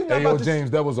Hey, yo, James,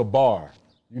 that was a bar.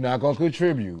 You're not gonna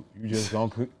contribute. You just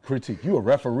gonna critique. You a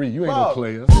referee. You ain't no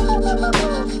player.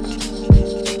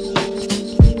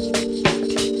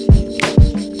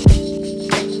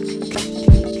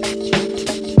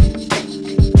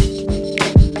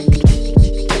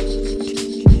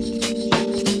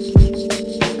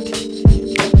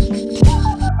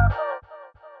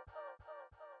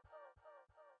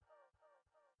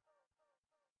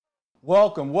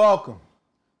 Welcome. Welcome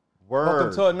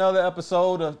to another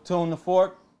episode of Tune the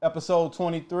Fork, episode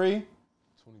 23.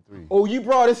 Oh, you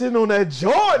brought us in on that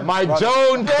Jordan.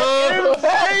 Jordan.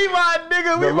 Hey, my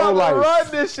nigga, we about to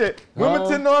run this shit.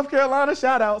 Wilmington, North Carolina,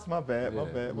 shout outs. My bad.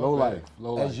 Low life.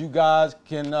 As you guys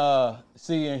can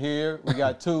see and hear, we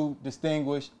got two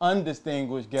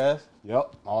undistinguished guests.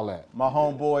 Yep, all that. My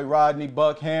homeboy Rodney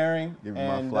Buck Herring Give me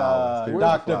and my flowers.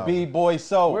 Dr. B-Boy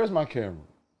Soul. Where's my camera?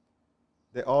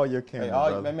 They're all your cameras,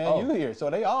 brother. Man, you here, so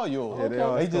they all yours. Yeah, they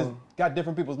all They just still- got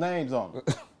different people's names on them.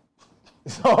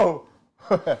 So,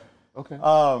 Okay.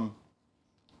 I'm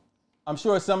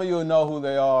sure some of you will know who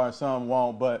they are and some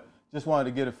won't, but just wanted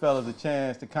to give the fellas a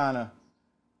chance to kind of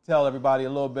tell everybody a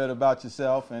little bit about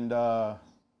yourself and that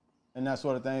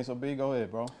sort of thing. So, B, go ahead,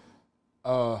 bro.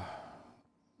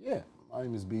 Yeah, my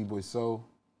name is B-Boy Soul.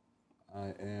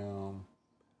 I am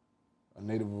a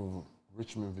native of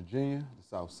Richmond, Virginia, the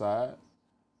South Side.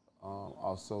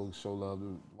 Also show love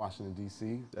to Washington,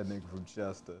 D.C. That nigga from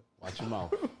Chester. Watch your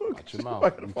mouth. Watch your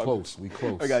mouth. We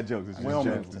close. I got jokes. It's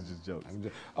Wilmington. just jokes.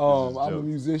 I'm a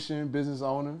musician, business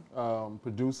owner,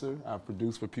 producer. I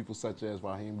produce for people such as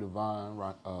Raheem Devine,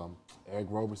 Eric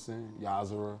Roberson,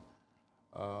 Yazara.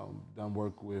 Done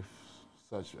work with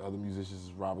such other musicians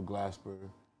as Robert Glasper,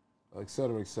 et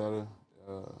cetera, et cetera.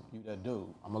 You that dude.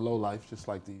 I'm a low life, just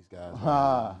like these guys.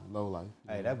 Low life.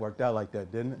 Hey, that worked out like that,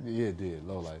 didn't it? Yeah, it did.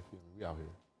 Low life. Yeah, we out here.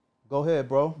 Go ahead,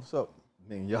 bro. What's up?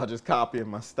 Man, y'all just copying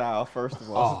my style, first of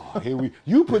all.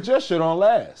 You put your shit on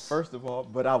last. First of all,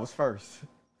 but I was first.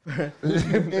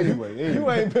 Anyway. You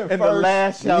ain't been And first. the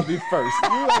last shall be first.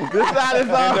 This how this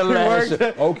all works.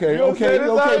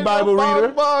 Okay, Bible reader.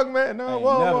 Bug, man. No, Ain't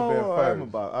whoa, never whoa, been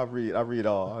whoa. first. I read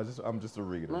all. I'm just a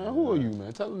reader. Man, who are you,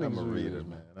 man? Tell the I'm niggas a who you reader, is,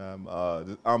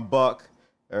 man. I'm Buck.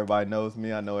 Everybody knows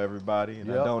me. I know everybody, and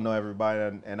Yep. I don't know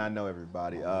everybody, and I know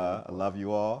everybody. I love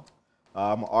you all.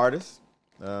 I'm an artist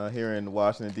here in the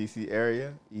Washington, D.C.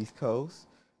 area, East Coast,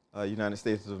 United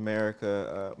States of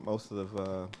America, most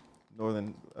of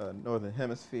northern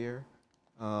hemisphere,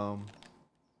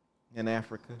 in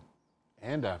Africa.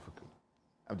 And Africa.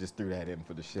 I just threw that in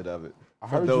for the shit of it. I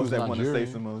For heard you those was that want to say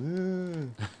Nigerian. some more,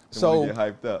 So- get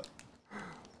hyped up.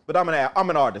 But I'm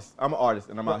an artist. I'm an artist,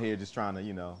 and I'm out here just trying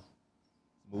to,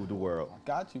 move the world.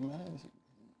 Got you, man.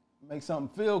 Make something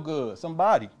feel good.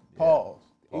 Somebody. Pause.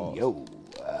 Pause. Yo.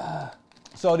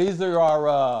 So these are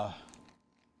our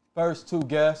first two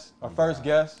guests, our first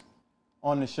guests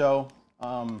on the show.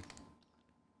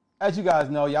 As you guys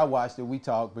know, y'all watched it, we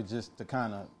talked, but just to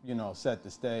kind of, set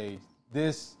the stage.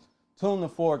 This Tune the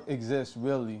Fork exists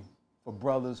really for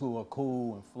brothers who are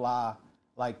cool and fly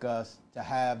like us to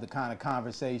have the kind of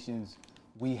conversations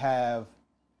we have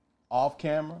off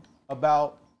camera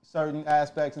about certain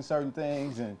aspects and certain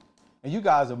things. And you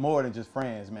guys are more than just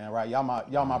friends, man, right? Y'all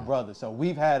my brothers. So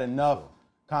we've had enough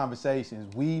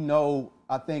conversations. We know,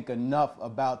 I think, enough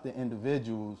about the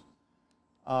individuals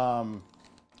to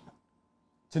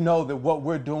know that what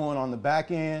we're doing on the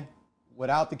back end,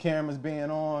 without the cameras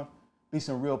being on, be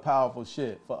some real powerful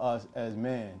shit for us as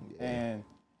men. Yeah.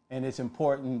 And it's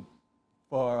important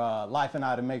for Life and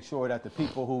I to make sure that the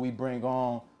people who we bring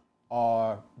on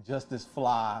are just as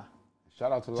fly.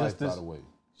 Shout out to Life, by the way.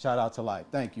 Shout out to Life.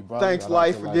 Thank you, brother. Thanks,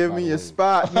 Life, for giving me your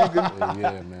spot, nigga.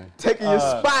 Yeah, man. Taking your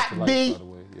spot, Life, B. by the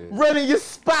way, yeah. Running your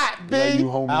spot, B. Yeah, you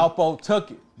homie. Alpo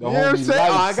took it. The You know what I'm homie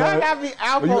saying? Life, I son. gotta be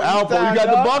Alpo. You Alpo. You got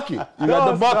the bucket. You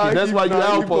got the bucket. That's why you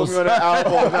Alpo. You put me on the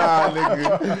Alpo now,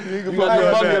 nigga. You got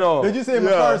the bucket on. Did you see him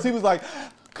at Yeah. first? He was like,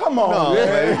 come on, No, man.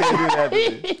 man, you can't do that to me.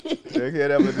 They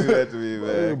can't ever do that to me,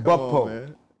 man. Come Buck on, poke. man.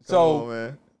 Come So- on,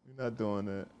 man. You're not doing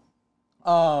that.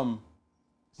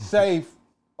 Safe,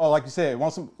 or like you said,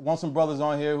 want some brothers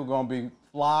on here who are gonna be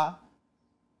fly,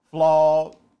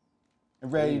 flawed,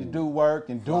 and ready to do work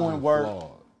and doing and work,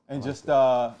 flawed. and just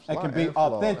and can be and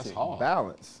flawed. authentic. That's hard.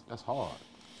 Balance. That's hard.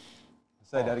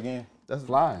 Say that again. That's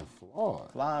Flying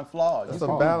flawed. Flying flawed. That's You a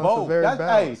can do balance, both. a very That's,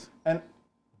 balance. Hey, and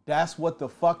that's what the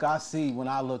fuck I see when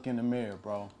I look in the mirror,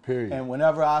 bro. Period. And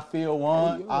whenever I feel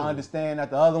one, Hey, yo. I understand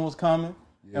that the other one's coming.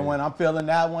 Yeah. And when I'm feeling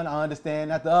that one, I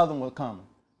understand that the other one's coming.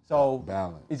 So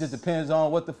Balance. it just depends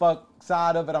on what the fuck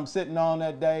side of it I'm sitting on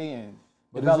that day and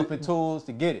But is developing tools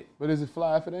to get it. But is it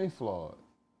fly if it ain't flawed?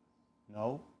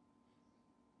 No.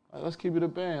 Like, let's keep it a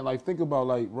band. Like, think about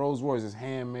like Rolls Royce is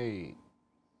handmade.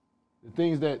 The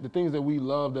things that we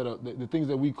love, that are the things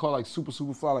that we call like super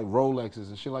fly, like Rolexes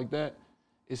and shit like that,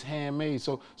 it's handmade.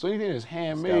 So anything that's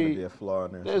handmade, There's gotta be a flaw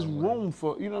in there. there's somewhere. room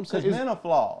for, you know what I'm saying? Because men are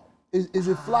flawed. Is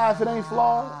it fly if it ain't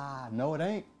flawed? No, it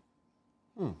ain't.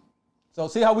 So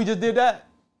see how we just did that?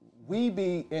 We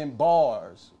be in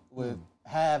bars with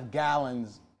half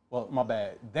gallons. Well, my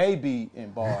bad. They be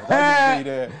in bars. I just be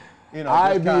there. You know,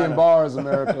 I just be kinda, in bars,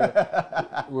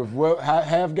 America, with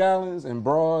half gallons and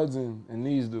broads and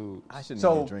these dudes. I shouldn't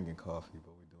So- be drinking coffee,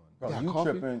 but we're doing Bro, got you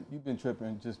coffee? tripping? You've been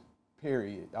tripping just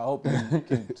period. I hope you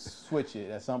can switch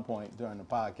it at some point during the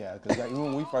podcast because like,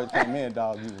 when we first came in,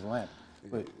 dog, you was lamp.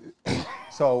 But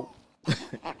so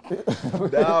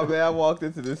Nah, man, I walked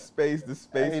into this space. The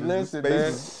space. Hey, was- listen, the space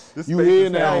man. was- the You space hear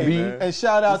was now, heavy, B? man. and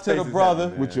shout out This to the space is brother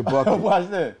heavy, With man. your bucket. Watch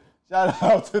this. Shout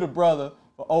out to the brother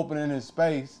for opening his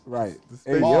space. Right. space-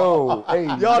 Hey, yo. Hey,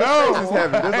 Y'all, the space is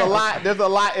heavy. There's a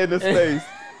lot in the space.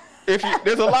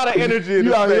 There's a lot of energy in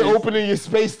You the out space. here opening your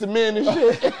space to men and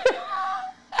shit.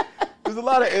 There's a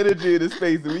lot of energy in the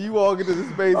space. And when you walk into the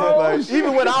space, Oh, like, shit.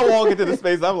 even when I walk into the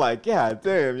space, I'm like, God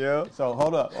damn, yo. So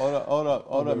hold up,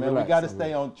 man. relax, We got to okay.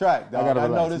 stay on track, dog. gotta I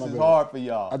know relax, this my is bad. hard for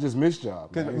y'all. I just missed y'all.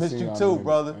 Cause I ain't missed seen you y'all in too, a minute.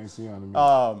 brother. I ain't seen y'all in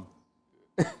a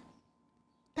minute.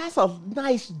 That's a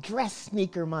nice dress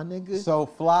sneaker, my nigga. So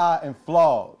fly and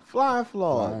flawed. Fly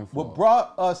flawed. Flying What flawed.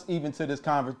 brought us even to this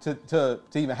to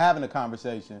even having a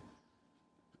conversation?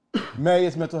 May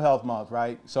is Mental Health Month,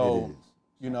 right? So It is.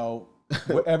 you know,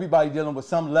 with everybody dealing with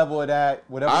some level of that.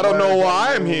 Whatever. I don't know word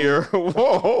why that I'm you- here.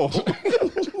 Whoa.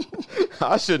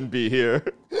 I shouldn't be here.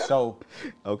 So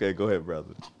Okay, go ahead,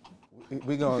 brother.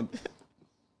 we going.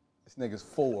 This nigga's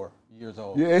 4 years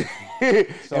old. Yeah.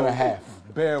 So and a half.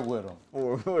 Bear with him.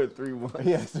 4 3 1.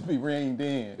 He has to be reined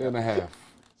in. And a half.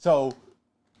 So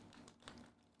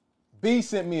B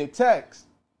sent me a text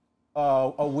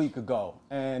a week ago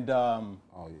and Oh,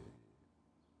 yeah.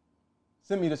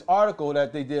 sent me this article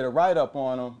that they did a write-up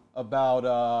on him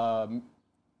about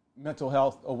mental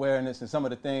health awareness and some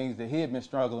of the things that he had been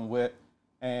struggling with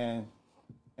and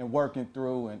working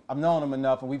through. And I've known him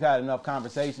enough, and we've had enough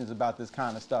conversations about this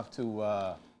kind of stuff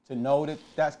to know that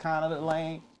that's kind of the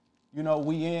lane, you know,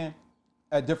 we in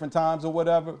at different times or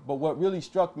whatever. But what really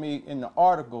struck me in the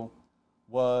article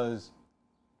was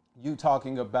you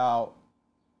talking about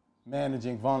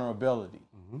managing vulnerability.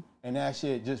 And that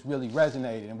shit just really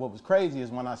resonated. And what was crazy is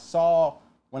when I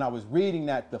was reading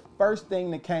that, the first thing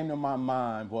that came to my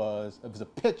mind was, it was a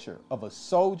picture of a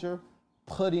soldier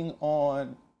putting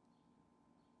on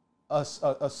a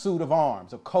suit of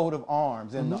arms, a coat of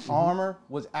arms. And the armor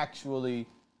was actually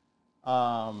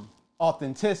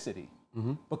authenticity.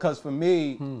 Because for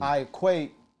me, I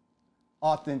equate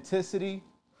authenticity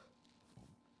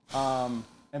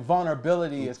and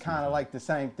vulnerability is kind of like the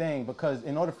same thing, because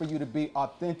in order for you to be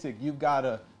authentic, you've got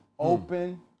to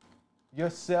open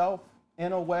yourself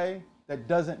in a way that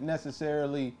doesn't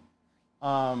necessarily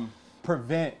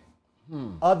prevent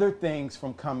other things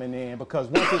from coming in, because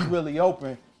once it's really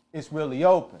open, it's really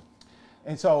open.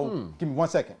 And so, give me 1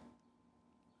 second.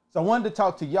 So I wanted to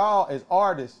talk to y'all as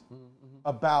artists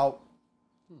about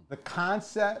the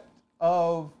concept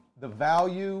of the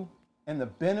value and the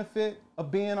benefit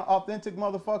of being an authentic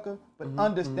motherfucker, but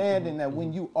understanding that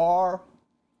when you are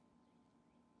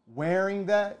wearing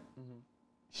that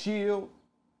shield,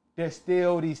 there's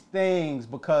still these things,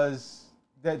 because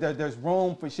there's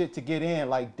room for shit to get in,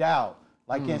 like doubt,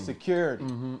 like insecurity.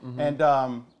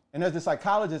 And there's this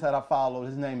psychologist that I follow,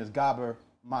 his name is Gabor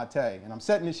Mate, and I'm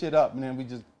setting this shit up, and then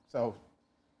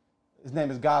his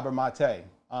name is Gabor Mate.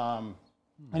 And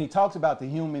he talks about the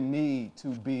human need to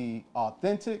be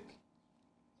authentic.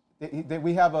 That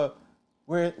we have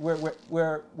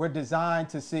we're designed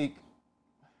to seek,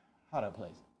 how do I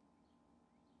place it?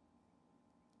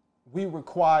 We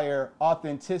require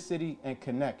authenticity and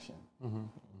connection.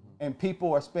 And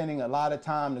people are spending a lot of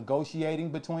time negotiating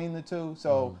between the two.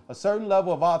 So a certain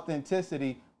level of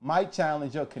authenticity might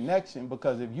challenge your connection,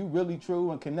 because if you really true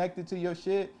and connected to your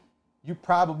shit, you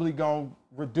probably gonna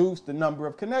reduce the number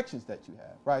of connections that you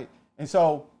have, right? And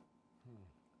so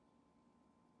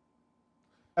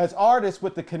as artists,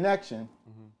 with the connection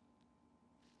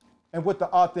and with the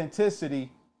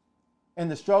authenticity and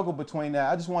the struggle between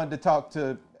that, I just wanted to talk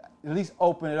to, at least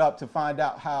open it up to find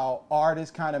out how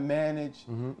artists kind of manage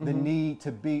the need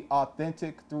to be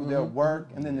authentic through their work,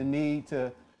 and then the need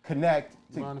to connect.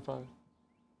 You mind if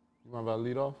I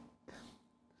lead off?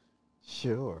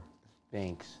 Sure.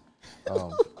 Thanks. You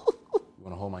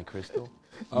want to hold my crystal?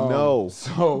 No.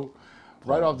 So,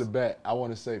 right off the bat, I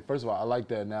want to say, first of all, I like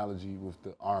that analogy with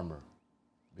the armor,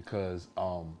 because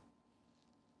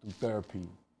through therapy,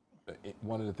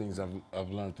 one of the things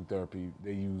I've learned through therapy,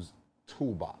 they use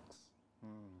toolbox.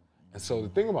 And so the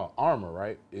thing about armor,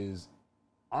 right, is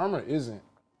armor isn't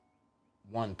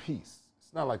one piece.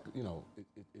 It's not like,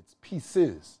 it's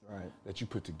pieces that you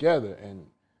put together. And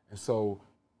so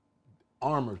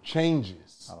armor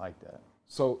changes. I like that.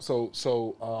 So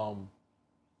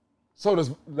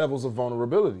there's levels of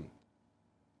vulnerability.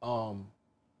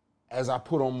 As I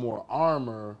put on more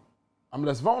armor, I'm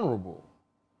less vulnerable.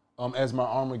 As my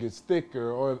armor gets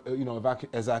thicker, or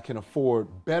as I can afford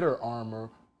better armor,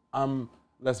 I'm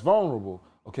less vulnerable.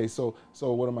 Okay, so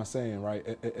what am I saying,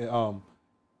 right?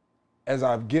 As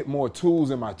I get more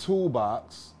tools in my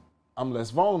toolbox, I'm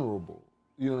less vulnerable.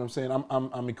 You know what I'm saying?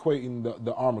 I'm equating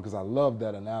the armor because I love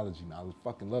that analogy. Now I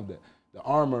fucking love that. The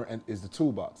armor is the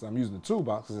toolbox. I'm using the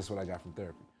toolbox because that's what I got from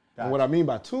therapy. Gotcha. And what I mean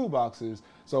by toolbox is,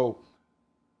 so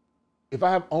if I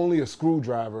have only a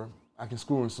screwdriver, I can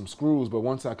screw in some screws, but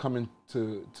once I come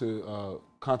into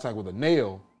contact with a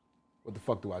nail, what the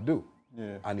fuck do I do?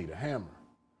 Yeah. I need a hammer.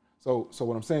 So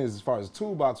what I'm saying is, as far as the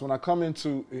toolbox, when I come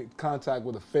into contact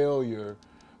with a failure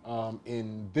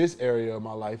in this area of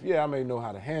my life, yeah, I may know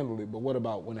how to handle it, but what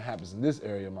about when it happens in this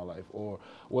area of my life? Or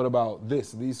what about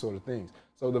these sort of things?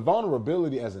 So the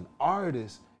vulnerability as an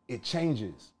artist, it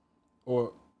changes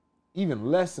or even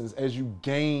lessens as you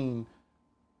gain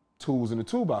tools in the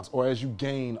toolbox or as you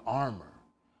gain armor.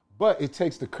 But it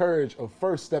takes the courage of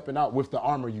first stepping out with the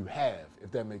armor you have,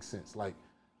 if that makes sense. Like,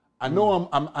 I know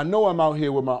I'm out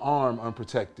here with my arm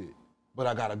unprotected, but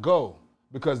I gotta go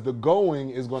because the going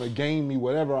is gonna gain me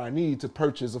whatever I need to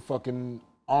purchase a fucking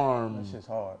arm. That's just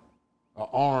hard. An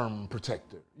arm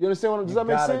protector. You understand what? Does that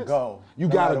make sense? You gotta go. You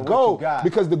gotta go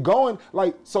because the going,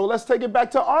 like, so let's take it back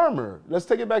to armor. Let's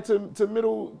take it back to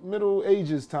Middle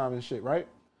Ages time and shit, right?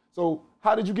 So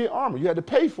how did you get armor? You had to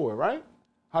pay for it, right?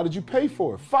 How did you pay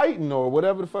for it? Fighting or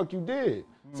whatever the fuck you did.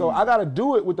 So I gotta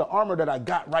do it with the armor that I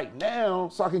got right now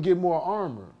so I can get more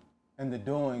armor. And the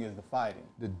doing is the fighting.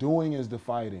 The doing is the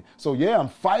fighting. So yeah, I'm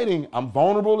fighting. I'm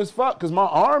vulnerable as fuck because my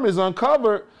arm is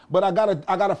uncovered, but I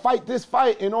gotta fight this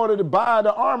fight in order to buy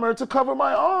the armor to cover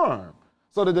my arm.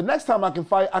 So that the next time I can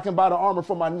fight, I can buy the armor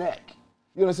for my neck.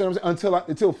 You understand what I'm saying?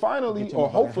 Until finally, or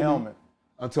hopefully,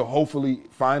 until hopefully,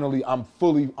 finally, I'm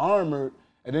fully armored,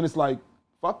 and then it's like,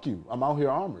 fuck you, I'm out here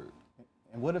armored.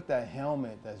 And what if that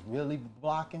helmet that's really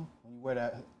blocking, when you wear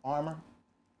that armor,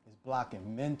 is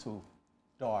blocking mental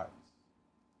darts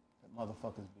that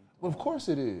motherfuckers be? Well, of course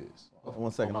it is.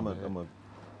 1 second, I'm a.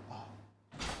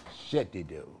 Shit, they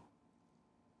do.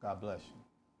 God bless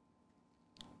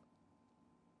you.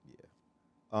 Yeah.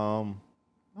 I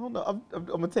don't know. I'm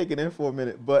gonna take it in for a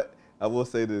minute, but I will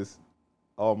say this,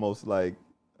 almost like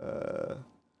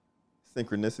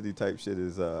synchronicity type shit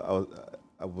is.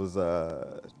 I was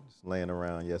just laying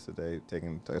around yesterday,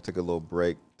 I took a little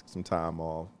break, took some time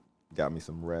off, got me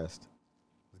some rest.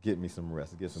 Get me some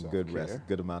rest, get some good rest,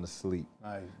 good amount of sleep.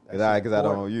 Because I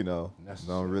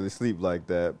don't really sleep like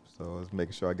that. So I was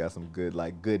making sure I got some good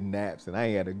naps, and I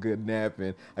ain't had a good nap,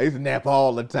 and I used to nap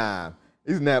all the time.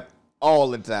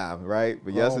 Right?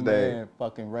 But yesterday, man,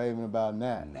 fucking raving about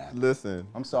nap. Listen,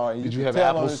 I'm sorry. Did you have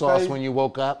applesauce when you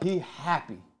woke up? He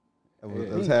happy.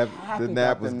 The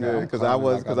nap was good because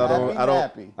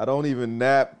I don't even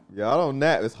nap. Yeah, I don't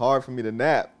nap. It's hard for me to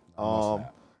nap.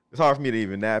 It's hard for me to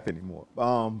even nap anymore.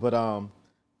 But I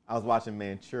was watching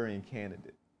Manchurian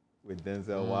Candidate with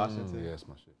Denzel Washington. Yeah, that's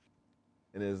my shit.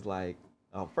 And it's like,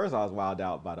 first I was wilded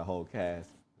out by the whole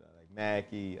cast, like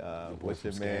Mackie, what's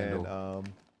your man?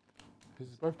 It's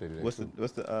his birthday today.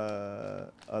 What's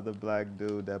the other black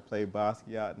dude that played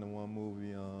Basquiat in the one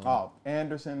movie?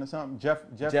 Anderson or something.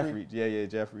 Jeffrey. Yeah,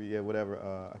 Jeffrey. Yeah, whatever.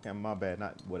 I can't. My bad.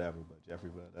 Not whatever, but Jeffrey.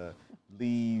 But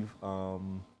Leave. I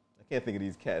can't think of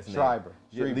these cats' names. Schreiber.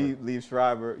 Leave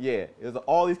Schreiber. Yeah, it was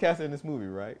all these cats in this movie,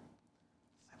 right?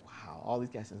 It's like, wow, all these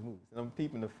cats in this movie. And I'm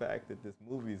peeping the fact that this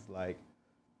movie is like,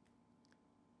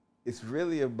 it's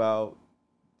really about.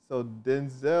 So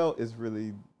Denzel is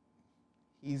really.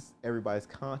 He's everybody's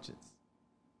conscience.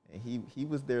 And he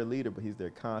was their leader, but he's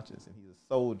their conscience. And he's a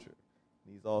soldier.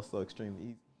 And he's also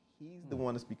extremely, he's the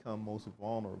one that's become most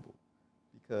vulnerable.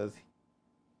 Because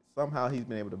somehow he's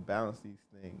been able to balance these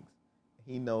things.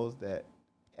 He knows that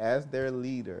as their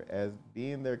leader, as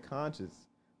being their conscience,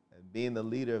 and being the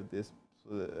leader of this,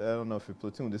 I don't know if it's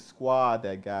platoon, this squad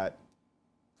that got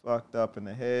fucked up in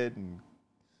the head and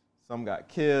some got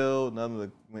killed,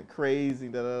 another went crazy,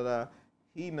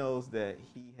 He knows that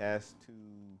he has to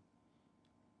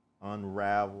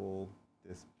unravel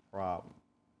this problem.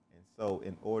 And so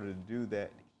in order to do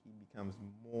that, he becomes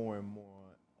more and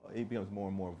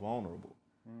more vulnerable.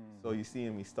 So you see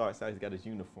him, he starts out, he's got his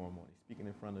uniform on. He's speaking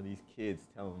in front of these kids,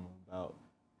 telling them about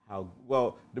how,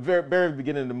 well, the very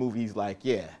beginning of the movie, he's like,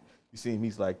 yeah. You see him,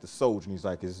 he's like the soldier, and he's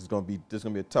like, this is gonna be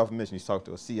a tough mission. He's talking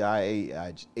to a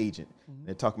CIA agent. And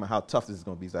they're talking about how tough this is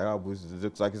gonna be. He's like, oh, it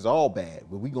looks like it's all bad,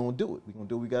 but we gonna do it. We gonna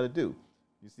do what we gotta do.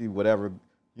 You see whatever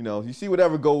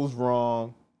goes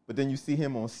wrong, but then you see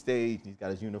him on stage, and he's got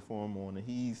his uniform on, and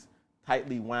he's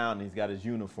tightly wound, and he's got his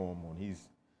uniform on. He's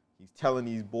telling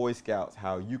these Boy Scouts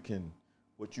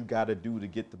what you gotta do to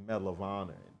get the Medal of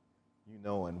Honor,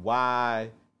 and why.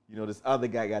 This other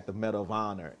guy got the Medal of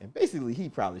Honor, and basically he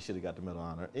probably should have got the Medal of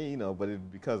Honor, but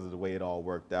because of the way it all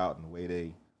worked out and the way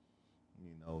they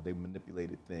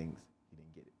manipulated things, he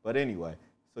didn't get it. But anyway,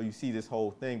 so you see this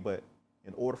whole thing, but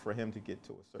in order for him to get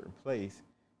to a certain place,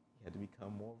 he had to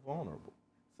become more vulnerable.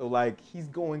 So like he's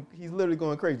literally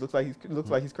going crazy. Looks like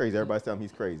he's crazy. Everybody's telling him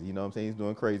he's crazy. You know what I'm saying? He's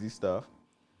doing crazy stuff.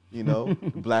 The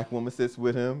black woman sits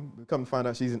with him. We come to find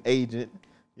out she's an agent.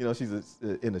 She's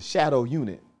in a shadow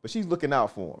unit. But she's looking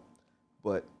out for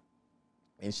him.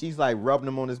 And she's like rubbing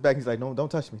him on his back. He's like, no, don't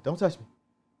touch me. Don't touch me.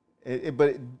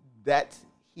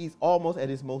 He's almost at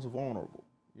his most vulnerable.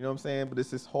 You know what I'm saying? But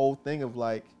it's this whole thing of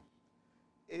like,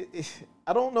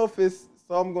 I don't know if it's,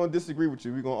 so I'm going to disagree with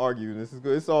you. We're going to argue. This is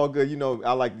good. It's all good.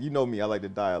 I like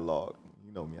the dialogue.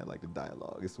 You know me, I like the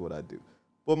dialogue. It's what I do.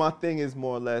 But my thing is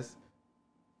more or less,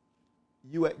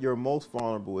 you at your most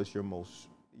vulnerable is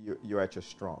you're at your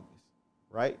strongest,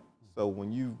 right? So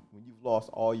when you've lost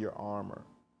all your armor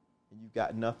and you've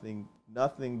got nothing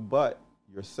but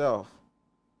yourself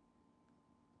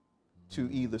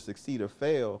to either succeed or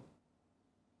fail,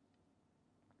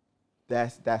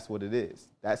 that's what it is.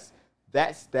 That's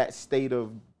that state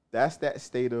of I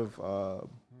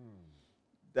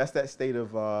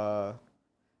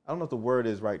don't know what the word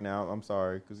is right now. I'm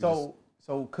sorry. So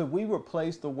could we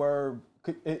replace the word?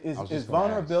 Is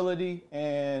vulnerability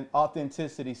and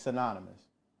authenticity synonymous?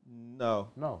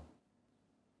 No.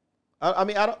 I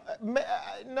mean, I don't.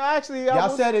 No, actually,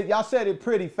 y'all said it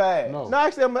pretty fast. No,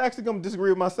 actually, I'm actually going to disagree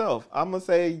with myself. I'm going to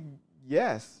say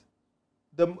yes.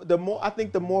 The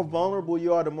more vulnerable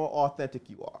you are, the more authentic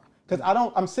you are. Because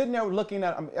I'm sitting there looking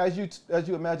at, as you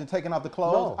imagine taking off the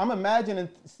clothes. No. I'm imagining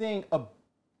seeing a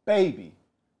baby.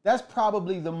 That's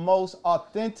probably the most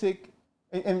authentic,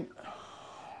 and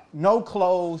no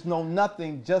clothes, no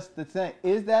nothing, just the thing.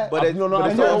 Is that? But and there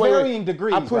are varying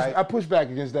degrees, I push back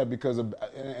against that because,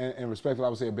 and respectfully, I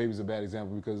would say a baby's a bad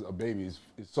example because a baby is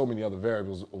so many other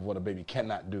variables of what a baby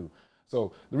cannot do.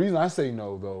 So the reason I say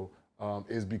no, though,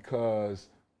 is because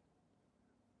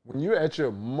when you're at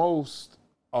your most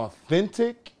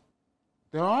authentic,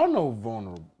 there are no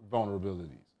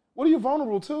vulnerabilities. What are you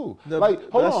vulnerable to?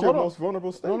 Most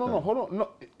vulnerable state. No, hold on. No,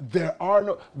 there are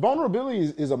no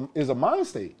vulnerability is a mind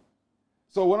state.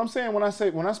 So what I'm saying when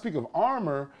I speak of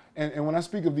armor and when I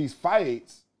speak of these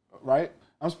fights, right?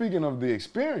 I'm speaking of the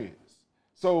experience.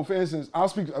 So for instance,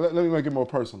 let me make it more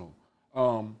personal.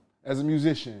 As a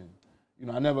musician,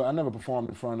 I never performed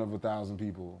in front of 1,000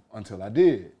 people until I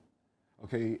did.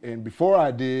 Okay, and before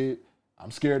I did,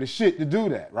 I'm scared as shit to do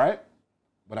that, right?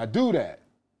 But I do that.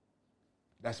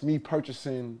 That's me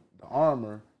purchasing the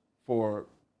armor for,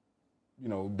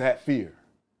 that fear,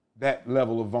 that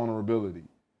level of vulnerability.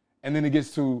 And then it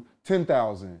gets to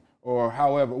 10,000 or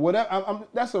however, whatever.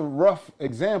 That's a rough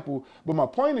example, but my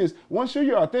point is, once you're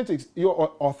your authentic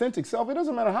self, it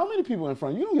doesn't matter how many people in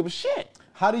front of you, you don't give a shit.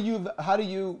 How do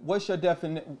you, what's your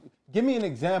definition? Give me an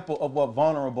example of what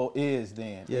vulnerable is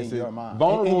then in your mind,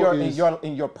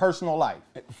 in your personal life.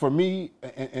 For me,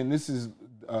 and this is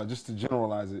just to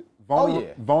generalize it,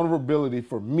 vulnerability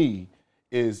for me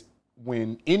is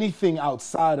when anything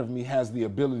outside of me has the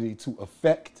ability to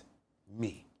affect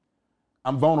me.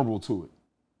 I'm vulnerable to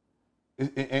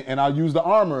it. And I'll use the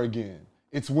armor again.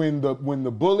 It's when the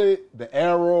bullet, the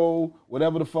arrow,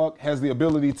 whatever the fuck, has the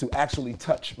ability to actually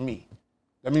touch me.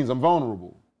 That means I'm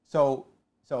vulnerable. So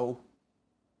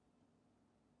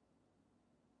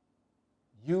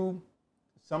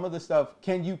some of the stuff,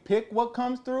 can you pick what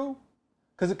comes through?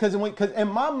 Because in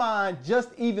my mind, just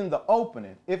even the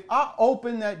opening, if I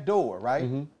open that door, right,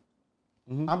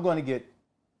 I'm going to get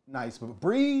nice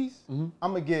breeze, I'm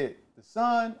going to get the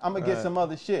sun, I'm going to get some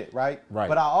other shit, right?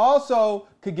 But I also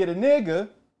could get a nigga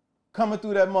coming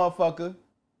through that motherfucker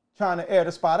trying to air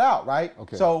the spot out, right?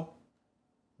 Okay. So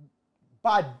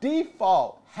by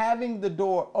default, having the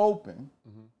door open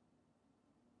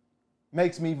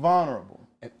makes me vulnerable.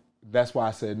 And that's why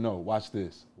I said no. Watch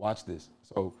this.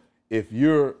 So if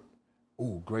you're,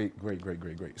 great.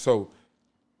 So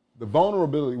the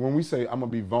vulnerability, when we say I'm gonna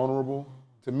be vulnerable,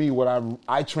 to me, what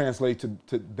I translate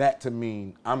to that to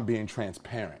mean I'm being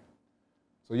transparent.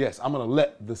 So yes, I'm gonna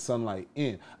let the sunlight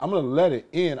in. I'm gonna let it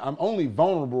in. I'm only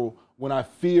vulnerable when I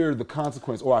fear the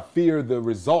consequence or I fear the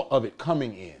result of it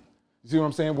coming in. You see what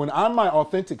I'm saying? When I'm my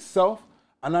authentic self,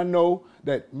 and I know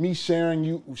that me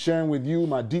sharing with you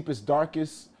my deepest,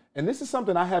 darkest, and this is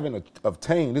something I haven't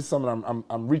obtained. This is something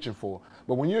I'm reaching for.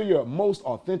 But when you're your most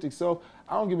authentic self,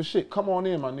 I don't give a shit. Come on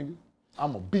in, my nigga.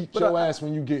 I'm gonna beat your ass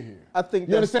when you get here. I think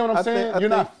you understand what I'm saying. You're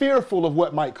not fearful of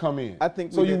what might come in. I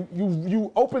think so.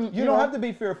 You open. You don't have to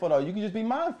be fearful though. You can just be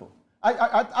mindful.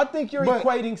 I think you're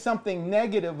equating something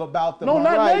negative about the. No,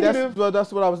 not right, negative.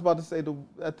 That's what I was about to say.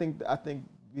 I think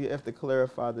we have to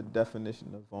clarify the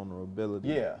definition of vulnerability.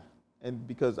 Yeah. And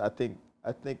because I think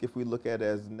if we look at it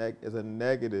as a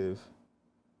negative.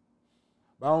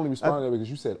 I only responded to that because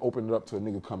you said open it up to a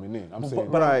nigga coming in. I'm saying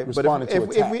responding to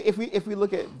attack. If we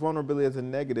look at vulnerability as a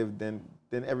negative, then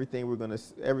everything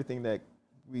that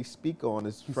we speak on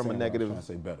is from a negative. I'm trying to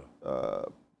say better.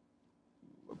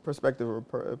 Perspective or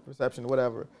perception,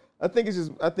 whatever. I think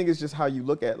it's just how you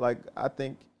look at. Like I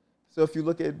think so. If you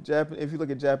look at Japanese,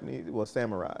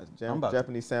 samurais,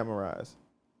 Japanese samurais.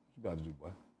 You about to do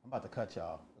what? I'm about to cut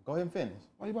y'all. Go ahead and finish.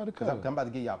 Why you about to cut? I'm about to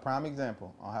give y'all a prime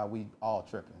example on how we all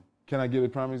tripping. Can I give a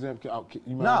prime example?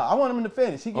 Nah, I want him to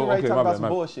finish. He get ready to talk about some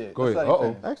bullshit. Go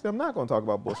ahead. Actually, I'm not going to talk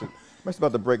about bullshit. I'm actually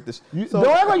about to break this. Don't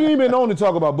act like you ain't been known to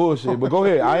talk about bullshit, but go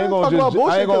ahead. I ain't going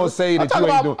to say that you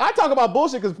ain't doing. I talk about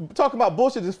bullshit because talking about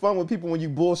bullshit is fun with people when you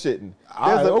bullshitting.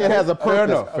 It has a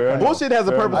purpose. Fair enough. Bullshit has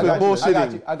a purpose with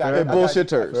bullshitting. I got you.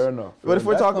 Bullshitters. Fair enough. But if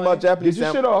we're talking about Japanese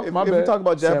samurais, if we talk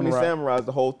about Japanese samurais,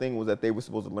 the whole thing was that they were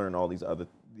supposed to learn all these other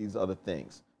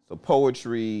things. So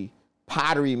poetry,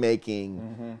 pottery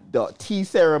making, the tea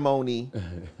ceremony,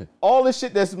 all this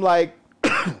shit that's like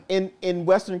in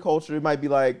Western culture, it might be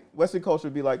like, Western culture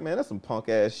would be like, man, that's some punk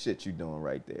ass shit you doing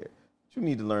right there. You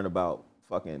need to learn about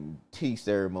fucking tea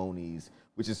ceremonies,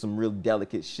 which is some real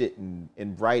delicate shit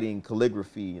in writing,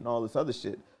 calligraphy, and all this other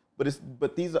shit.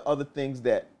 But these are other things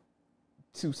that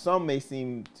to some may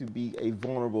seem to be a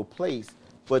vulnerable place,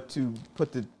 but to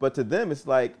them it's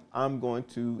like, I'm going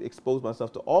to expose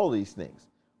myself to all these things.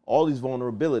 All these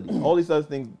vulnerabilities, all these other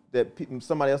things that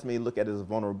somebody else may look at as a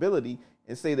vulnerability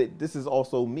and say that this is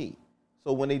also me.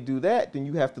 So when they do that, then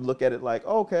you have to look at it like,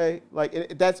 okay,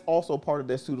 like that's also part of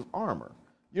their suit of armor.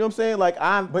 You know what I'm saying? Like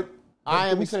I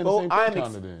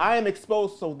am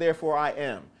exposed, so therefore I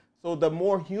am. So the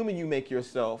more human you make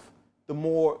yourself, the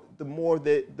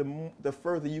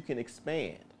further you can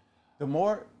expand. The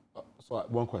more. So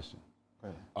one question.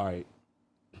 All right,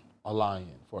 a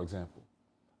lion, for example,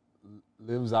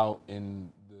 lives out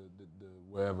in the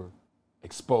wherever,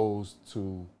 exposed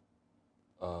to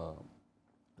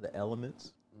the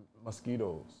elements,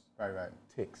 mosquitoes, right,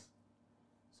 ticks.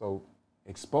 So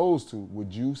exposed to,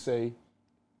 would you say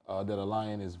that a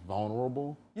lion is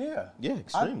vulnerable? Yeah,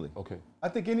 extremely. Okay. I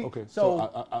think any. Okay.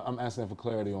 So I'm asking for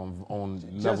clarity on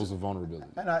levels of vulnerability.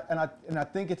 And I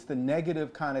think it's the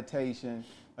negative connotation.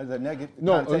 The negative.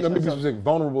 No, let me be specific.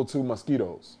 Vulnerable to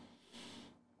mosquitoes.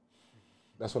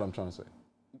 That's what I'm trying to say.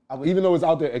 Even though it's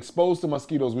out there exposed to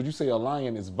mosquitoes, would you say a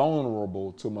lion is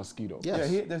vulnerable to mosquitoes?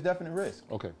 Yes. Yeah, there's definite risk.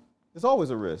 Okay. There's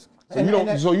always a risk. So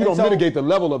you don't mitigate the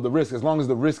level of the risk as long as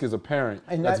the risk is apparent.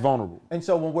 That's vulnerable. And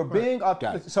so when we're being got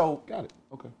it.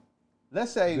 Okay.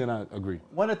 Let's say. Then I agree.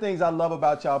 One of the things I love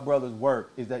about y'all brothers'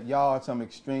 work is that y'all are some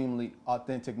extremely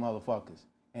authentic motherfuckers,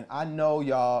 and I know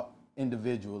y'all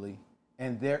individually,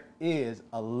 and there is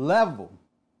a level.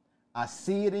 I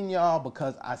see it in y'all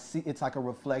because I see it's like a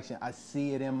reflection. I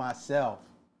see it in myself.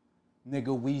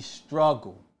 Nigga, we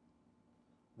struggle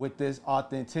with this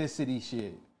authenticity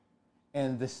shit.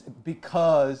 And this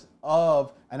because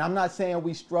of, and I'm not saying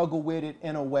we struggle with it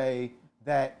in a way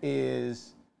that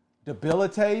is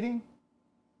debilitating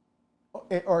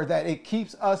or that it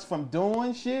keeps us from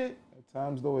doing shit. At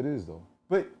times, though, it is, though.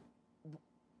 But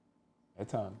at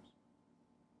times.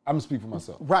 I'm going to speak for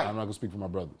myself. Right. I'm not going to speak for my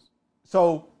brothers.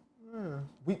 So,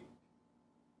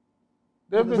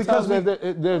 there's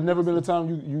never been a time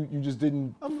you just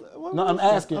didn't. I'm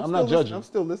asking. I'm not judging. I'm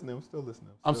still listening.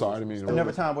 I'm sorry. I didn't mean to.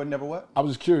 Never time where never what? I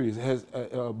was just curious.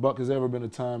 Buck, has there ever been a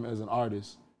time as an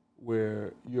artist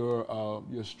where your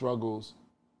struggles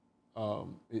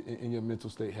in your mental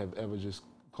state have ever just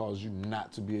caused you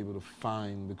not to be able to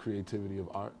find the creativity of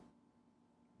art?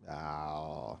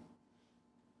 Oh,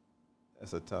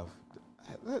 that's a tough.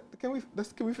 Can we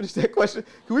finish that question?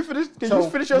 Can you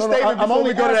finish your statement? I'm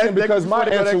only asking because my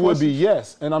answer would be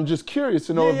yes, and I'm just curious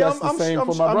to know if that's the same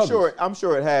for my brothers. I'm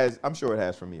sure it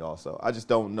has for me also. I just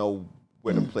don't know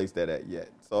where to place that at yet.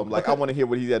 So I'm like, I want to hear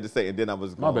what he had to say, and then I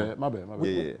was going. My bad.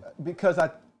 Yeah. Because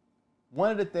one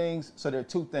of the things, so there are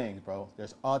two things, bro.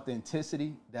 There's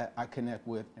authenticity that I connect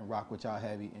with and rock with y'all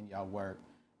heavy in y'all work.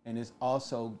 And it's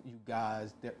also, you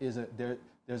guys, there's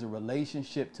a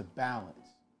relationship to balance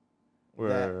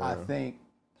that I think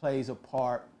plays a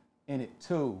part in it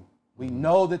too. We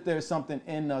know that there's something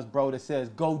in us, bro, that says,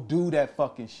 go do that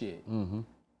fucking shit.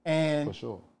 And For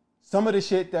sure. some of the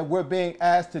shit that we're being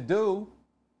asked to do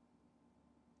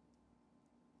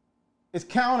is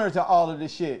counter to all of the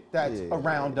shit that's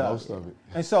around us. Most of it.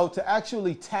 And so to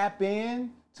actually tap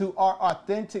in to our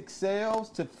authentic selves,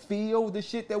 to feel the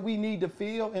shit that we need to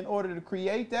feel in order to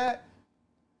create that,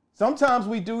 sometimes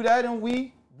we do that and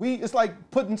we it's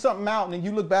like putting something out and then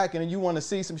you look back and then you want to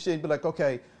see some shit and be like,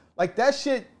 okay, like that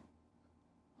shit,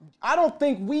 I don't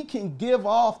think we can give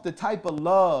off the type of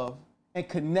love and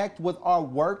connect with our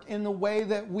work in the way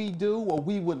that we do or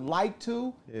we would like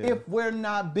to if we're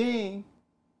not being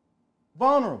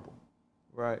vulnerable.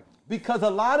 Right. Because a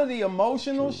lot of the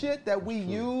emotional shit that we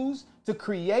use to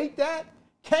create that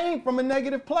came from a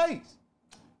negative place.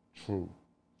 True.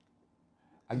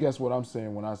 I guess what I'm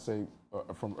saying when I say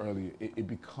from earlier, it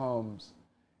becomes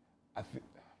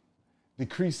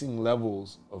decreasing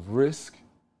levels of risk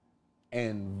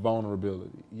and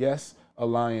vulnerability. Yes, a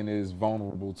lion is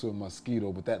vulnerable to a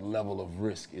mosquito, but that level of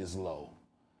risk is low.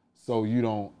 So you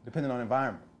don't. Depending on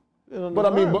environment. But I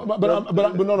mean, but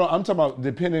no, I'm talking about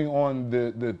depending on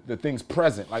the things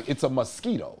present. Like it's a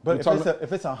mosquito. But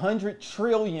if it's 100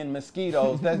 trillion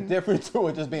mosquitoes, that's different to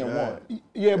it just being one.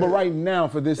 Yeah, but right now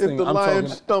for this thing, If the I'm lion talking.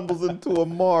 stumbles into a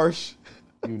marsh,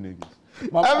 You niggas.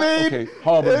 I mean, okay,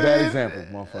 horrible, bad example,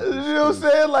 motherfucker. you know what I'm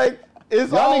saying? Like,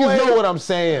 it's Y'all always. niggas know what I'm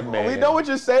saying, man. We know what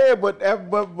you're saying, but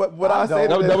what I say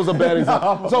to That was a bad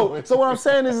example. So what I'm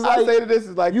saying is, I like, say to this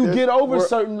is like you this, get over we're-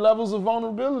 certain levels of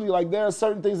vulnerability. Like there are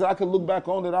certain things that I could look back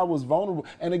on that I was vulnerable.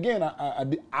 And again,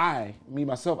 I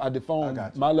myself, I define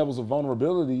my levels of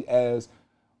vulnerability as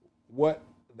what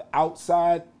the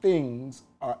outside things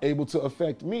are able to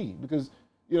affect me. Because,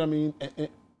 you know what I mean?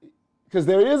 Because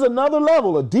there is another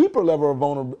level, a deeper level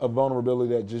of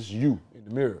vulnerability that just you in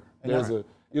the mirror. There's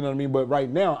you know what I mean? But right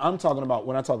now, I'm talking about,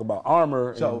 when I talk about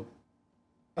armor. So,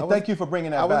 and thank you for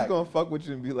bringing that back. I was gonna fuck with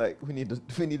you and be like, we need to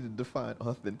define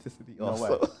authenticity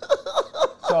also.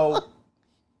 So,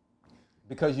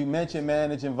 because you mentioned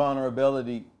managing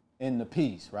vulnerability in the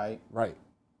piece, right? Right.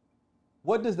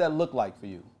 What does that look like for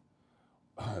you?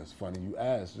 It's funny you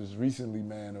asked. Just recently,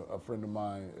 man, a friend of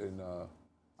mine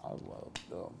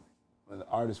an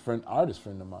artist friend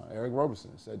of mine, Eric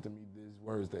Roberson, said to me these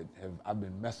words that I've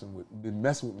been messing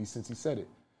with me since he said it.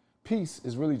 Peace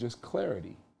is really just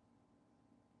clarity.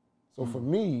 So for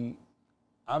me,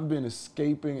 I've been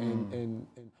escaping and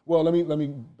well, let me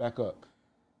back up.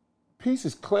 Peace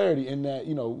is clarity in that,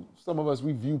 you know, some of us,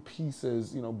 we view peace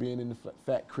as, you know, being in the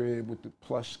fat crib with the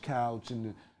plush couch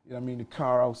and the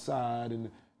car outside and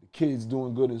the kids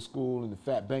doing good in school and the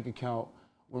fat bank account,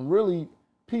 when really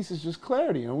peace is just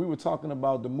clarity. And we were talking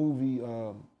about the movie,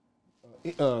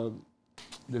 the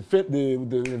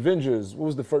Avengers. What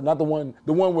was the first? Not the one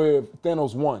where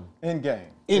Thanos won.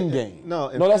 Endgame. No,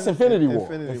 that's Infinity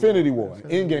War. Infinity War.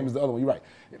 Endgame is the other one. You're right.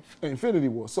 Infinity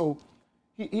War. So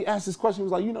he asked this question. He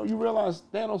was like, you know, you realize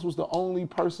Thanos was the only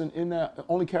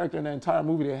character in that entire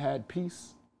movie that had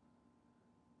peace.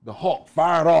 The Hulk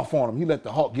fired off on him. He let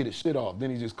the Hulk get his shit off.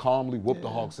 Then he just calmly whooped the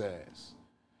Hulk's ass.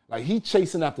 Like, he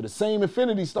chasing after the same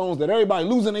Infinity Stones that everybody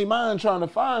losing their mind trying to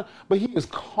find, but he is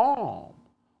calm.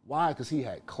 Why? Because he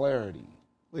had clarity.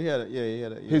 Well,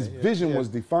 His vision was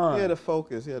defined. He had a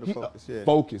focus.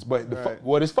 Focus, but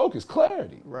what is focus?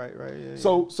 Clarity. Right. Yeah.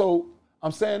 So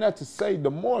I'm saying that to say the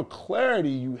more clarity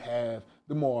you have,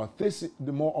 the more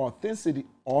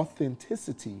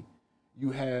authenticity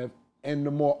you have, and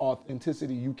the more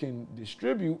authenticity you can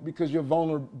distribute because your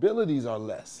vulnerabilities are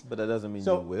less. But that doesn't mean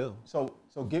you will.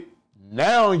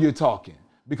 Now you're talking.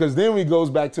 Because then it goes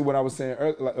back to what I was saying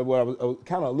earlier, what I was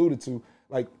kind of alluded to,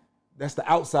 like that's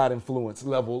the outside influence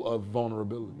level of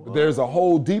vulnerability. But there's a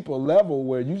whole deeper level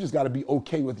where you just got to be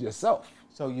okay with yourself.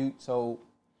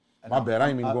 My bad, I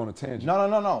ain't even going to tangent.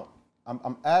 No.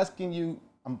 I'm asking you,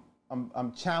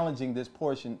 I'm challenging this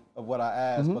portion of what I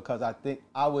asked because I think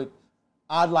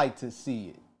I'd like to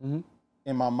see it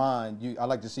in my mind. I'd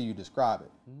like to see you describe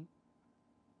it.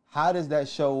 How does that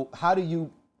show? How do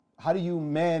you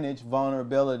manage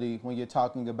vulnerability when you're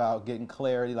talking about getting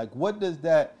clarity? Like, what does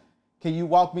that? Can you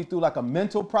walk me through like a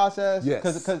mental process? Yes.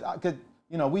 Because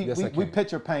you know we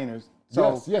picture painters.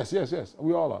 So yes.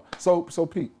 We all are. So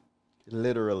Pete.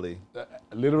 Literally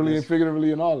And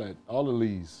figuratively and all that. All the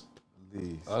lees.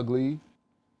 Ugly.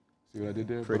 See what I did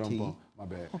there? Pretty. My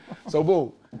bad. So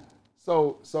boom.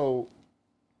 So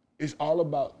it's all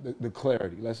about the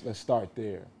clarity. Let's start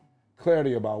there.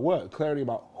 Clarity about what? Clarity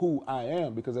about who I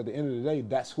am, because at the end of the day,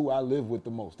 that's who I live with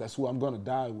the most. That's who I'm going to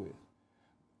die with.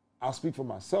 I'll speak for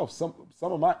myself. Some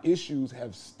of my issues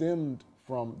have stemmed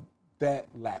from that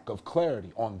lack of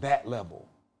clarity on that level.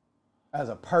 As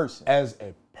a person. As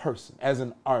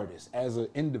an artist, as an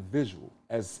individual,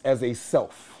 as a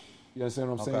self. You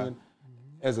understand what I'm saying?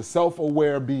 As a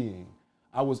self-aware being,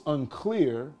 I was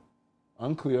unclear,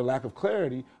 lack of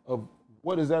clarity of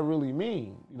what does that really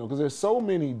mean? You know, because there's so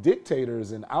many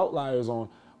dictators and outliers on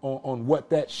what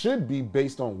that should be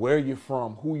based on where you're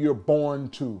from, who you're born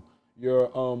to,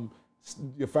 your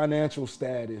financial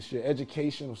status, your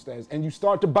educational status, and you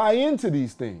start to buy into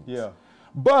these things. Yeah.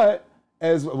 But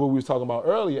as what we were talking about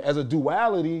earlier, as a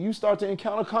duality, you start to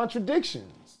encounter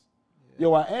contradictions. Yeah.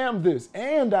 Yo, I am this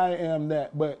and I am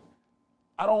that, but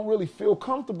I don't really feel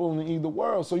comfortable in either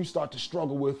world. So you start to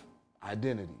struggle with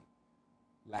identity,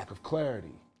 lack of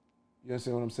clarity. You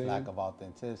understand what I'm saying? Lack of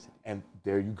authenticity. And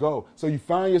there you go. So you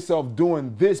find yourself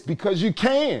doing this because you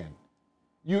can.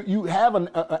 You have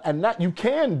you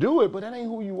can do it, but that ain't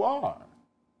who you are.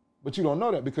 But you don't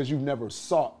know that because you've never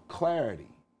sought clarity.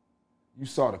 You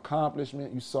sought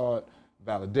accomplishment, you sought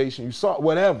validation, you sought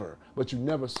whatever, but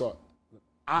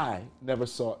I never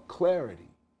sought clarity.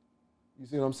 You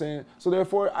see what I'm saying? So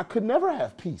therefore, I could never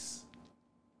have peace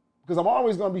because I'm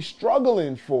always going to be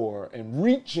struggling for and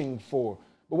reaching for.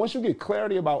 But once you get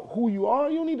clarity about who you are,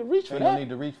 you don't need to reach for that. You don't need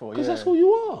to reach for it, because that's who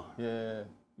you are. Yeah.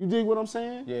 You dig what I'm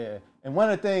saying? Yeah. And one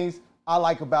of the things I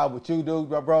like about what you do,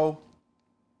 bro,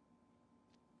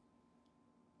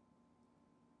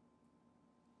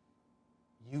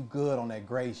 you good on that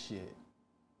gray shit.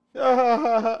 You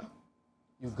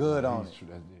good on it.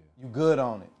 You good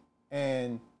on it.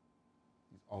 And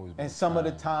some of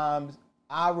the times,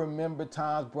 I remember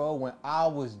times, bro, when I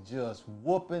was just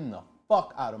whooping the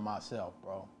fuck out of myself,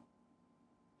 bro.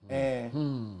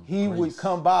 And he would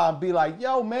come by and be like,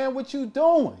 yo, man, what you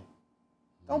doing?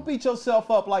 Don't beat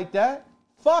yourself up like that.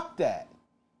 Fuck that.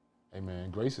 Hey,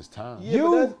 man, grace is time. Yeah,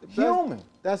 you human.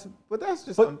 That's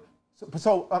just...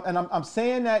 And I'm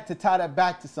saying that to tie that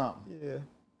back to something. Yeah,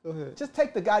 go ahead. Just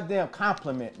take the goddamn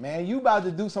compliment, man. You about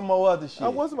to do some more other shit. I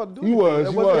wasn't about to do You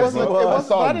was.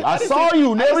 I saw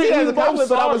you. Never even compliment,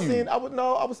 but I was seeing. I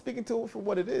was speaking to it for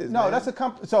what it is. No, man. that's a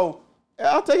compliment. So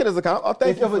I'll take it as a compliment. I'll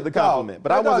thank you for the compliment.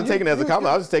 But I wasn't taking it as a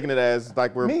compliment. I was just taking it as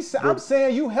like I'm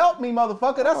saying you helped me,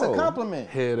 motherfucker. That's a compliment.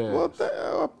 Head ass.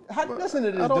 Listen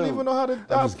to this. I don't even know how to.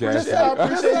 I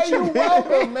appreciate you. You're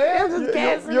welcome,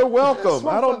 man. You're welcome.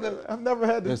 I've never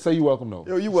had to. Say you welcome though.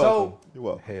 Yo, you welcome. You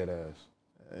welcome. Head ass.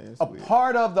 A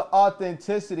part of the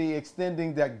authenticity,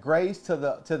 extending that grace to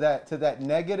that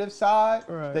negative side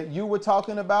that you were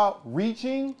talking about,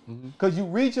 reaching, because you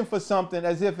reaching for something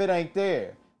as if it ain't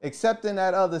there. Accepting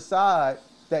that other side,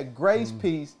 that grace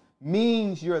piece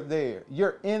means you're there.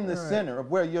 You're in the center of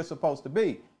where you're supposed to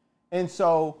be. And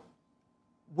so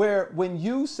when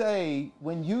you say,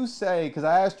 because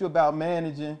I asked you about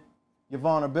managing your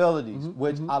vulnerabilities,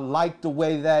 which I like the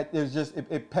way that there's just,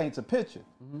 it paints a picture.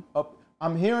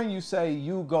 I'm hearing you say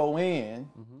you go in,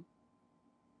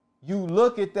 you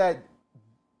look at that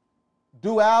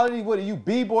duality, what are you,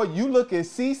 B-boy? You look at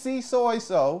CC Soy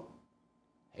So.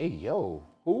 Hey, yo.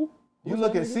 Who? You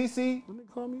look at CC. What they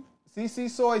call me? CC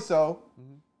Soy So.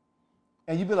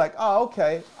 And you be like, oh,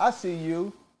 okay, I see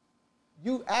you.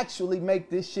 You actually make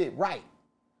this shit right.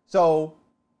 So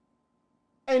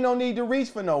ain't no need to reach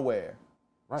for nowhere.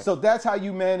 Right. So that's how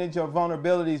you manage your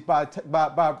vulnerabilities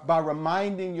by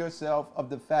reminding yourself of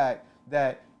the fact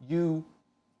that you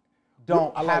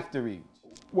don't have to reach.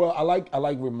 Well, I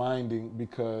like reminding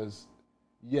because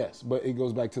yes, but it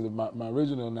goes back to my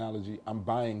original analogy. I'm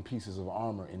buying pieces of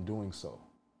armor in doing so.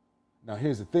 Now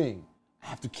here's the thing: I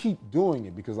have to keep doing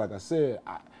it because, like I said,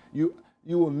 you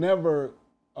will never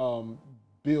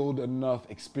build enough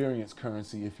experience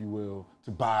currency, if you will,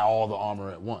 to buy all the armor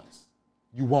at once.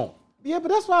 You won't. Yeah, but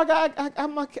that's why I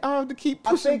have to keep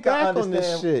pushing back on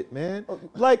this shit, man.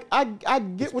 Like I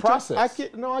get what I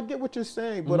get what you're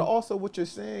saying, but also what you're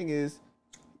saying is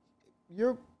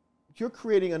you're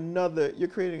creating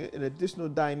an additional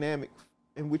dynamic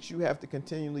in which you have to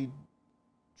continually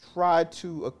try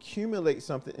to accumulate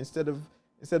something instead of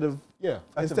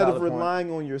relying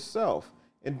on yourself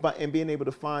and being able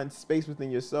to find space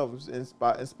within yourself and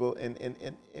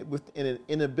within an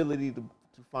inability to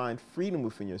find freedom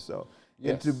within yourself.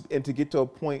 Yes. and to get to a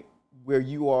point where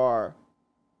you are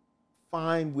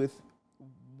fine with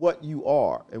what you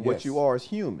are and what you are as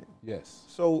human. Yes.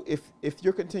 So if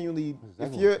you're continually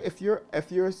if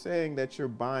you're saying that you're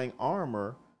buying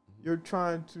armor you're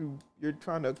trying to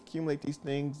accumulate these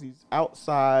things, these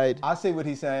outside. I see what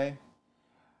he's saying.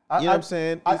 You know what I'm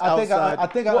saying? I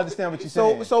think I understand what you're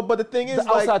saying. So, but the thing is,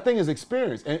 The outside thing is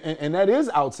experience, and that is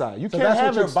outside. You can't that's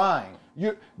have what you're buying.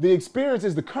 The experience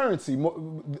is the currency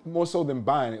more so than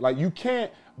buying it. Like you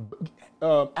can't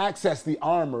access the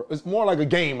armor. It's more like a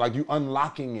game, like you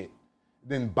unlocking it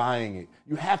than buying it.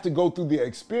 You have to go through the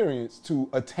experience to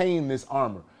attain this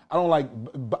armor. I don't like.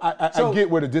 I get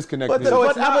where the disconnect is. So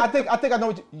I think I know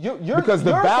what you're because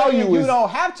the you're value saying you is, don't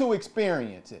have to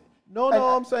experience it. No,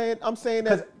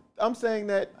 I'm saying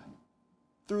that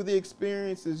through the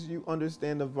experiences you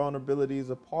understand the vulnerability is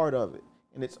a part of it,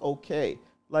 and it's okay.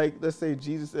 Like let's say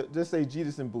Jesus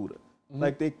and Buddha,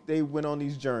 like they went on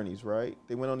these journeys, right?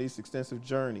 They went on these extensive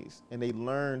journeys, and they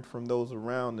learned from those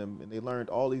around them, and they learned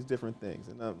all these different things.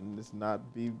 And it's not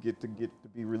get to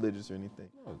be religious or anything,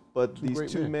 but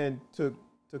these two men took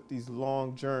these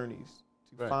long journeys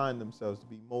to find themselves, to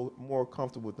be more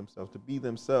comfortable with themselves, to be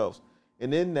themselves.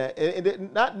 And in that,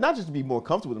 and not just to be more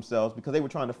comfortable with themselves, because they were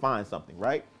trying to find something,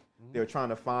 right? They were trying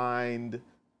to find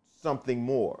something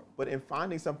more. But in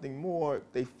finding something more,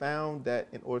 they found that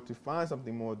in order to find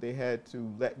something more, they had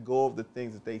to let go of the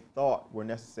things that they thought were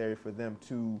necessary for them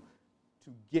to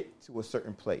get to a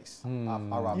certain place. You know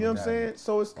what I'm saying?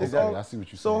 So it's all, I see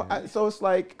what you're saying. So it's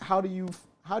like, how do you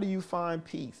find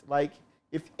peace? Like,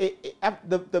 if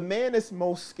the man that's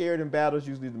most scared in battle is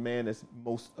usually the man that's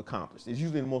most accomplished. It's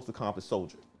usually the most accomplished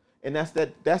soldier, and that's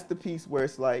the piece where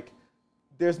it's like,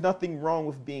 there's nothing wrong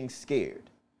with being scared.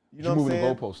 You know what I'm saying? You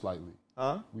move the goalpost slightly.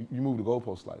 Huh? You move the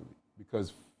goalpost slightly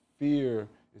because fear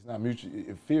is not mutual.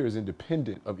 Fear is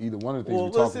independent of either one of the things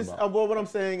we're talking about. Well, what I'm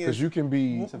saying is, because you can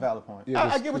be. It's a valid point. Yeah,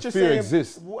 I get what you're fear saying.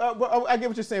 Exists. I get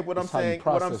what you're saying. What I'm saying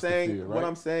is, what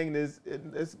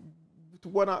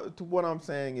I'm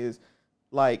saying is,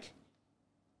 like,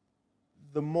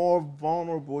 the more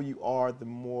vulnerable you are, the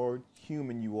more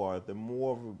human you are, the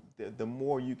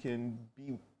more you can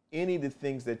be any of the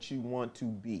things that you want to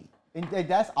be. And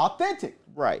that's authentic.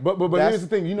 Right. But here's the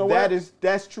thing, you know what?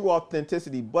 That's true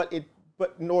authenticity, but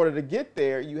in order to get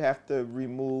there, you have to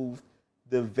remove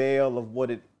the veil of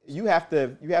what it. You have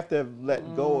to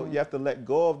let go. You have to let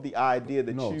go of the idea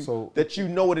that you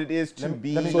know what it is to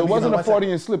be. So it wasn't a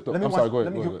Freudian slip, though. I'm sorry. Go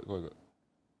ahead.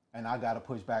 And I got to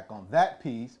push back on that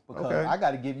piece because I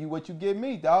got to give you what you give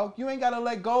me, dog. You ain't got to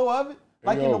let go of it.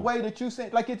 Like in the way that you say,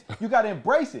 like you got to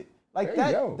embrace it. Like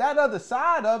that other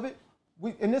side of it.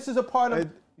 And this is a part of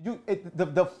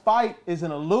the fight is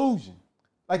an illusion.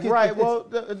 Like and let go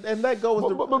is let go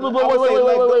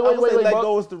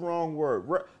is the wrong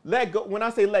word. Let go. When I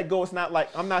say let go, it's not like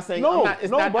I'm not saying I'm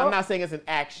not saying it's an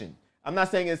action. I'm not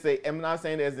saying it's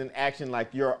an action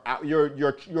like you're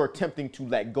attempting to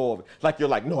let go of it. Like you're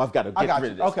like, no, I've got to get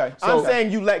rid of this. Okay. I'm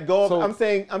saying you let go of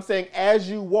it. I'm saying as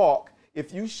you walk,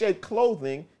 if you shed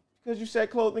clothing, because you shed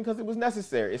clothing because it was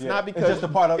necessary. It's not because it's a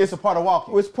part of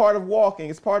walking. It's part of walking.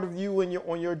 It's part of you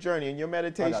on your journey, in your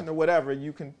meditation or whatever.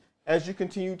 You can, as you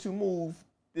continue to move,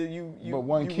 But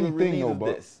one key thing,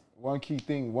 though, one key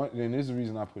thing, and this is the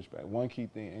reason I push back. One key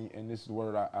thing, and this is the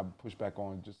word I pushed back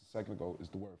on just a second ago, is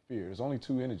the word fear. There's only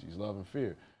two energies, love and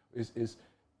fear. It's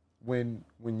when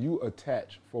you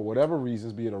attach, for whatever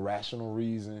reasons, be it a rational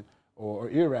reason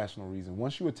or irrational reason,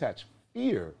 once you attach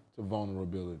fear to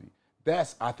vulnerability,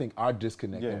 that's, I think, our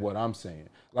disconnect in what I'm saying.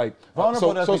 Like,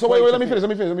 so wait, let me finish.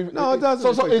 No, it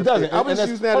doesn't. So it doesn't. I was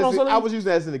using that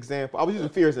as an example. I was using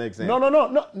fear as an example.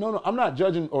 No. I'm not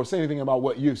judging or saying anything about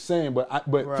what you're saying, but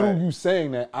through you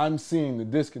saying that, I'm seeing the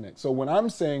disconnect. So when I'm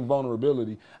saying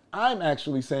vulnerability, I'm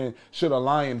actually saying, should a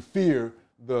lion fear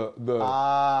the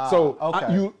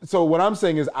so what I'm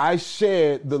saying is I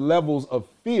shared the levels of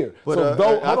fear. But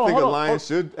so I think a lion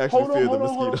should actually fear the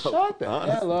mosquito. Shut the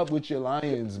hell up with your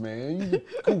lions, man. You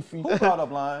goofy. Who brought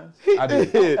up lions? I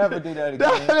did. Don't ever do that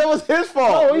again. That was his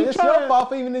fault. No, it's your fault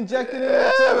for even injecting it in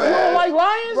there too. You don't like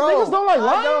lions? Bro, Niggas don't like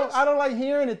lions? I don't like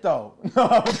hearing it though. And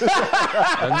now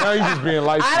you just being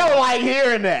like. I don't like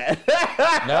hearing that.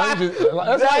 Now you just.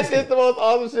 That's just the most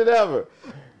awesome shit ever.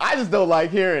 I just don't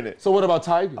like hearing it. So what about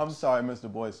tigers? I'm sorry,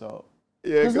 Mr. Boy Soul.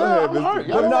 Yeah, go ahead, Mr.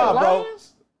 Y'all don't like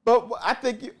lions? But I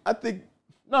think.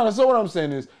 No, so what I'm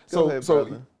saying is,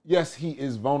 brother. Yes, he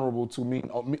is vulnerable to me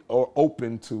or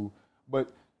open to,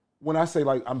 but when I say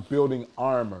like I'm building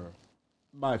armor,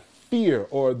 my fear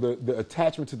or the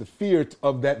attachment to the fear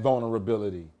of that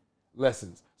vulnerability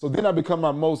lessens. So then I become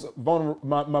my most vulnerable,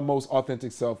 my most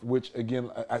authentic self, which again,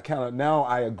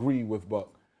 I agree with Buck.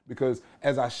 Because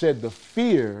as I shed the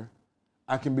fear,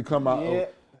 I can become my own.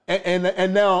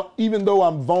 And now, even though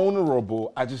I'm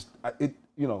vulnerable, the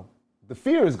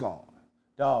fear is gone.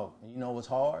 Dog, you know what's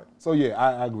hard? So yeah,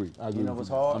 I agree. I agree. You know what's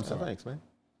hard? I'm sorry. Thanks, man.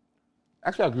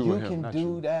 Actually, I agree You with him. can not do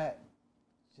you. that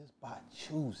just by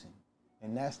choosing,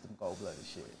 and that's the gold-blooded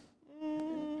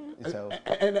shit. So,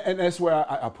 And that's where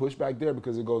I push back there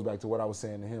because it goes back to what I was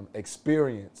saying to him.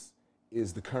 Experience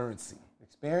is the currency.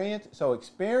 experience. So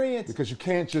experience. Because you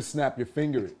can't just snap your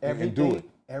finger and Everything, do it.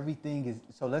 Everything is.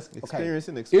 So let's. Experience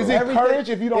and Is exposure. it Everything- courage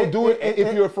if you don't do it,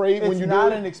 if you're afraid when you do it? It's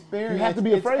not an experience. You have to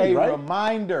be afraid, it's a right?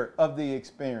 reminder of the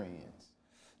experience.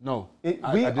 No, We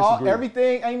I all, disagree.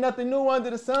 everything ain't nothing new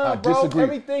under the sun, I bro. disagree.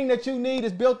 Everything that you need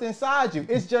is built inside you.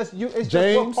 It's just you. It's just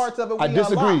James, what parts of it we I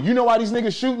disagree. unlock. You know why these little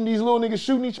niggas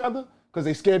shooting each other? Because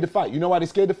they scared to fight. You know why they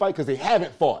scared to fight? Because they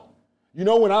haven't fought. You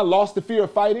know when I lost the fear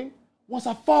of fighting? Once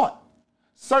I fought.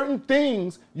 Certain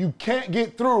things you can't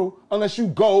get through unless you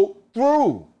go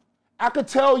through. I could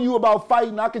tell you about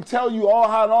fighting. I could tell you all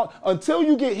how long until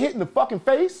you get hit in the fucking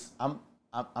face.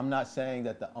 I'm not saying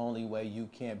that the only way you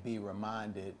can't be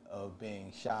reminded of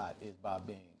being shot is by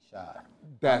being shot.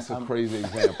 That's a crazy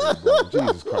example, bro.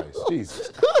 Jesus Christ. Jesus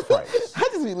Christ. I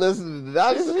just be listening to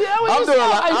that. what I'm you doing say?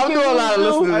 I'm doing a lot of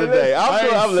listening today.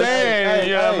 I'm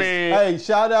listening. Hey,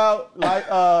 shout out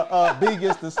like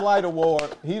Biggest the Slight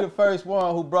Award. He the first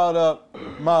one who brought up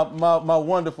my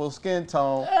wonderful skin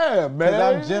tone. Yeah, man. Because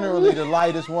I'm generally the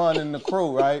lightest one in the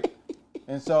crew, right?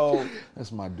 And so,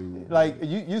 That's my dude. like,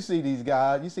 you see these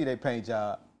guys, you see their paint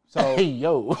job. So, Hey,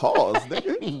 yo. Pause,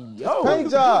 nigga. Yo. paint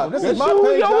job. This is my Yo,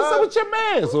 paint yo, what's up job. with your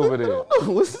mans over there?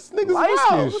 What's this nigga's Light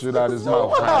skin mouth? shit out his mouth.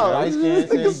 Wow. Light skin This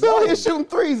nigga's shit. still here shooting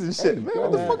threes and shit, man.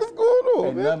 What the man. fuck is going on,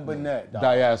 Ain't man? nothing but net, dog.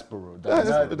 Diaspora.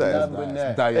 Nothing but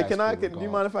net. Hey, do you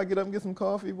mind if I get up and get some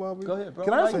coffee while we? Go ahead, bro.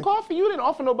 Can I have some coffee? You didn't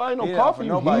offer nobody no Yeah, coffee. for You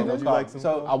nobody heathen. no like coffee. some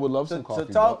So I would love some coffee.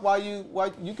 So talk bro.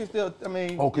 while you can still. I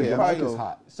mean, Okay, Yeah, the mic go. is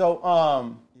hot. So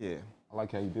Yeah. I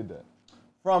like how you did that.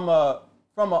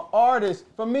 from an artist,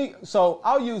 for me, so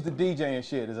I'll use the DJ and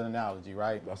shit as an analogy,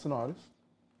 right? That's an artist.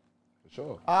 For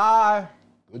sure. I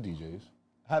Good DJs.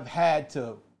 have had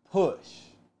to push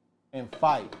and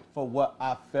fight for what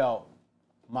I felt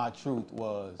my truth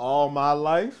was All my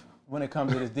life. when it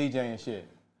comes to this DJ and shit.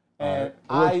 And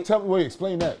Wait,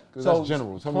 explain that. Because that's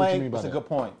general. Tell me what you mean by that's that. a good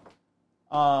point.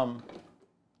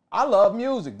 I love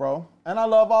music, bro, and I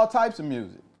love all types of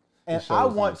music. And It shows I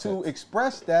in want your to sets.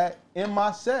 express that in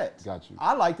my sets. Got you.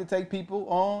 I like to take people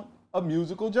on a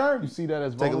musical journey. You see that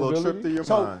as Take a little trip through your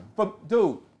So, mind.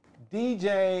 dude,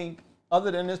 DJing, other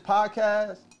than this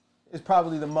podcast, is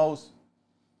probably the most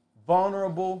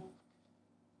vulnerable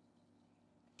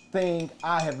thing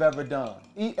I have ever done.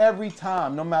 Every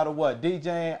time, no matter what,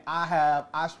 DJing,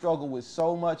 I struggle with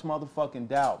so much motherfucking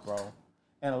doubt, bro.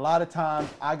 And a lot of times,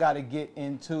 I got to get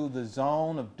into the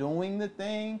zone of doing the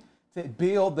thing to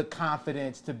build the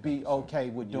confidence to be okay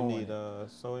with You doing need it.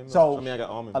 soy milk? So I mean, I got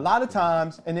almond a milk. lot of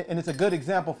times, and it's a good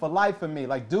example for life for me.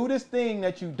 Like, do this thing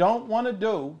that you don't want to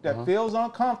do, that feels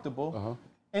uncomfortable,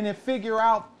 and then figure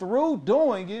out through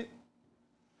doing it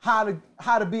how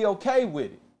to be okay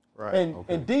with it. Right.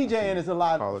 And DJing is a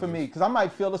lot for me because I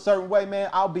might feel a certain way, man.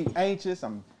 I'll be anxious.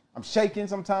 I'm shaking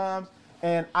sometimes,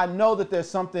 and I know that there's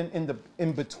something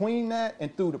in between that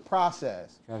and through the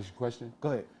process. Can I ask you a question? Go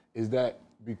ahead. Is that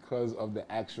because of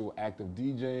the actual act of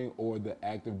DJing or the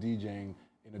act of DJing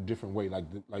in a different way? Like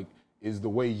is the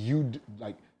way you,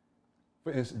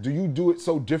 for instance, do you do it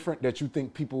so different that you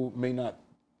think people may not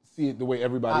see it the way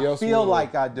everybody else I feel would?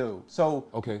 like I do. So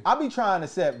Okay. I be trying to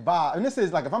set vibe, and this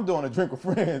is like if I'm doing a drink with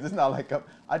friends. It's not like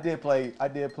I did play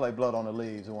Blood on the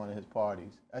Leaves at one of his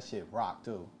parties. That shit rocked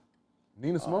too.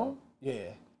 Nina Simone?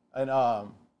 Yeah, and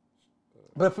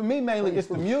but for me mainly it's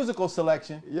the musical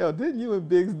selection. Yo, didn't you and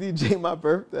Biggs DJ my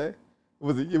birthday?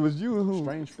 It was you and who?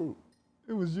 Strange fruit.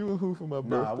 It was you and who for my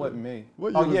birthday? Nah, it wasn't me.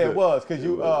 What Oh year yeah, that? it was because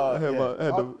you. I had Yeah. I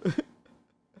had the,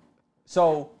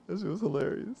 So that shit was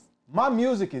hilarious. my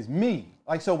music is me.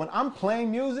 Like so when I'm playing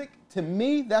music, to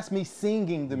me that's me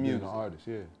singing the Being music. an artist,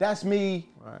 yeah. That's me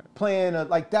Right. playing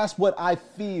like that's what I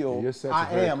feel Yeah, your sets I are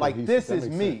very am. Like cohesive. this That is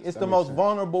makes me. sense. It's That the makes most sense.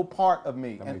 vulnerable part of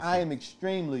me. That And makes I am sense.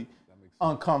 extremely makes sense.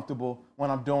 uncomfortable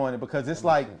when I'm doing it because it's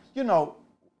like, sense. you know,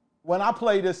 when I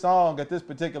play this song at this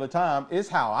particular time, it's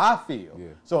how I feel. Yeah.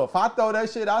 So if I throw that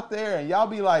shit out there and y'all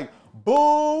be like,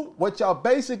 boo, what y'all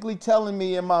basically telling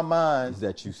me in my mind Is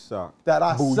that you suck? that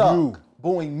I Boo suck. you.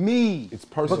 Booing me. It's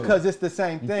personal. Because it's the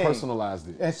same You thing. personalized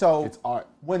it. And so It's art.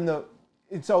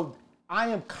 So I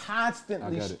am I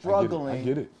constantly got it. struggling I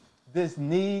get it. this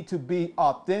need to be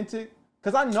authentic.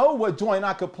 Because I know what joint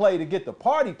I could play to get the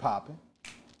party popping.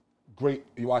 Great,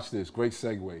 you watch this, great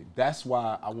segue. That's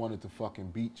why I wanted to fucking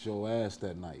beat your ass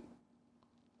that night.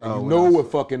 And you know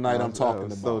what fucking night I'm talking I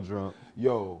was about. so drunk.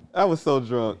 Yo, I was so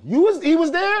drunk. he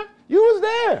was there? You was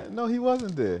there. No, he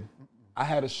wasn't there. I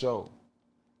had a show,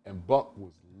 and Buck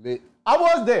was lit. I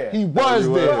was there. He was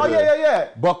there. Oh, yeah.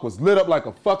 Buck was lit up like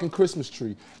a fucking Christmas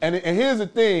tree. And here's the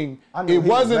thing, I knew it he was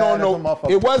wasn't mad on as a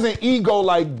motherfucker. it wasn't ego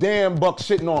like damn Buck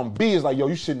shitting on B. It's like, yo,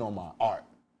 you shitting on my art.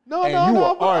 No, and no, you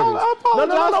no, an artist. I apologize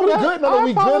No, for we that. good. No,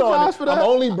 we good on apologize it. for that. I'm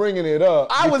only bringing it up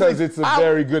because it's a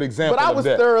very good example But I of was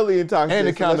that. thoroughly intoxicated.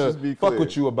 And to so let's kind just be of fuck clear.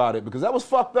 with you about it because that was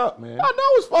fucked up, man. I know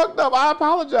it's fucked up. I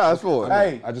apologize for it.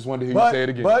 Hey, I just wanted to hear you say it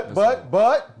again. That's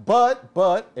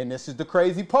But, and this is the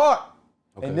crazy part.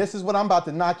 Okay. And this is what I'm about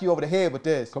to knock you over the head with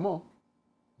this. Come on.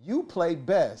 You played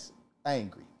best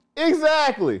angry.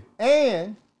 Exactly.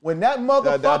 And when that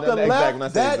motherfucker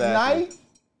left that night,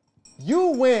 you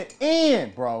went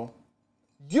in, bro.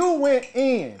 You went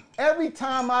in. Every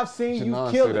time I've seen you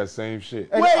Janan kill say it. that same shit.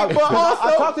 And Wait, I, but also-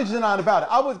 I talked to Janan about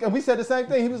it. And we said the same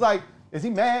thing. He was like, "Is he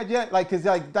mad yet?" Like, cause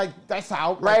like that's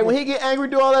how. Right, like, when he get angry,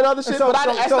 do all that other shit. so- but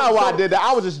so- that's so- not why so- I did that.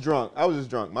 I was just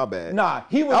drunk. My bad. Nah,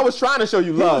 he was. I was trying to show you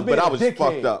he was love, but being I a was dickhead.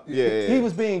 fucked up. Yeah. He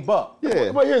was being Buck.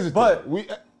 Yeah. But here's the But- thing.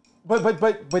 But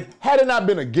Had it not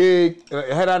been a gig,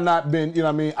 had I not been, you know what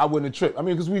I mean, I wouldn't have tripped. I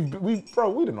mean, because we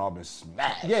done all been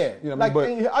smashed. yeah, You know what like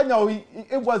I mean? I know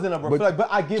it wasn't a reflect, but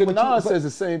I get what Janan you. says the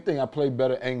same thing. I play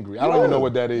better angry. I don't even know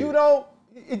what that is. You don't.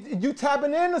 You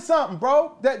tapping into something,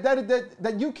 bro.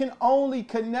 That you can only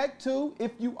connect to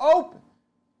if you open.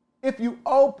 If you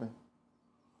open.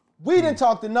 We didn't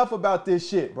talk enough about this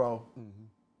shit, bro. Mm-hmm.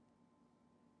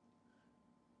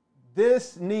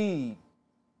 This need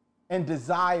and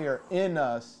desire in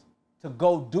us to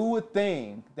go do a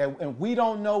thing and we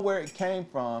don't know where it came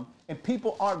from, and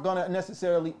people aren't gonna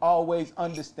necessarily always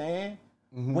understand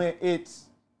when it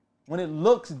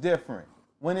looks different,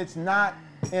 when it's not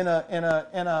in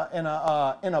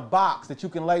a box that you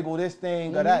can label this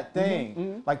thing or that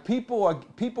thing. Like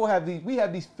we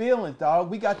have these feelings, dog.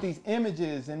 We got these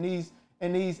images and these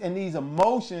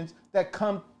emotions that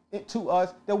come to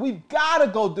us that we've gotta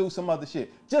go do some other shit.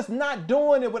 Just not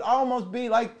doing it would almost be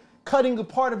like cutting a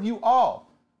part of you off.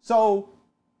 So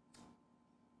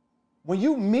when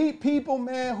you meet people,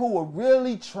 man, who are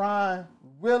really trying,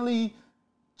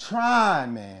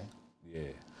 man. Yeah.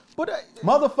 But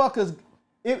motherfuckers,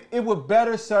 it would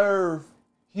better serve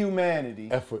humanity.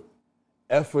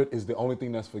 Effort is the only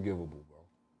thing that's forgivable, bro.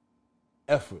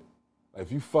 Effort. Like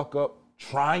if you fuck up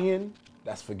trying,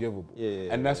 that's forgivable.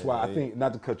 Yeah, and that's why I think,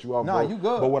 not to cut you off, Nah, bro, you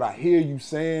good. but what I hear you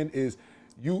saying is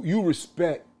you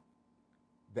respect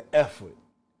the effort.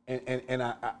 And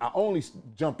I only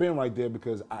jump in right there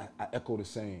because I echo the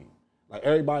same. Like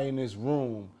everybody in this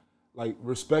room, like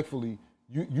respectfully,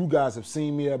 you guys have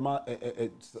seen me at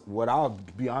what I'll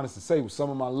be honest to say was some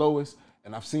of my lowest,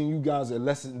 and I've seen you guys at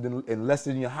less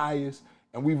than your highest,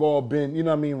 and we've all been, you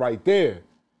know what I mean, right there.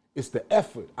 It's the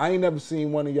effort. I ain't never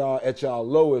seen one of y'all at y'all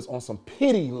lowest on some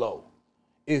pity low.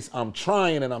 It's I'm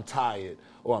trying and I'm tired,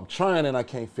 or I'm trying and I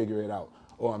can't figure it out,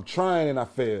 or I'm trying and I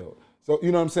failed. So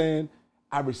you know what I'm saying?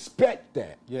 I respect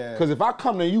that. Yeah. Because if I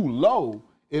come to you low,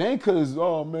 it ain't because,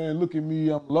 oh man, look at me,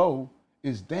 I'm low.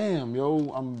 It's damn, yo,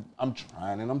 I'm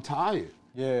trying and I'm tired.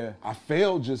 Yeah. I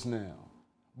failed just now.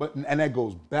 And that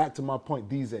goes back to my point.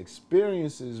 These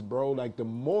experiences, bro, like the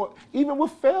more, even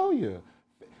with failure,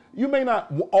 you may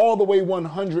not all the way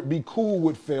 100 be cool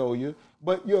with failure,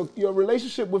 but your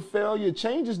relationship with failure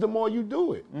changes the more you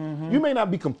do it. You may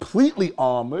not be completely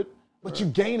armored, but you're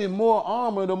gaining more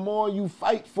armor the more you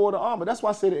fight for the armor. That's why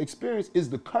I say the experience is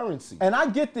the currency. And I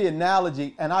get the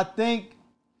analogy, and I think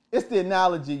it's the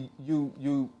analogy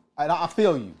and I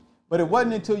feel you. But it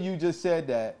wasn't until you just said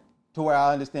that to where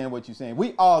I understand what you're saying.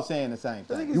 We all saying the same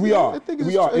thing. We are.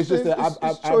 It's just that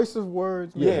it's choice of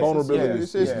words. Yeah, man. vulnerability.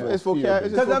 It's vocabulary.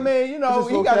 Because I mean, you know,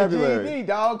 he got a vocabulary. GED,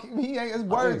 dog. His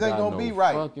words ain't gonna be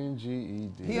right. Fucking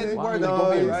GED. His Why words you ain't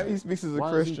gonna be know right. He speaks as a Why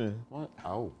is he- Christian. what?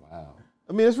 Oh wow.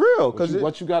 I mean, it's real.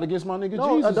 What you got against my nigga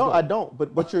No, Jesus? I don't.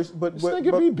 But you're. But This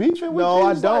nigga be beefing with No,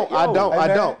 Jesus. I don't.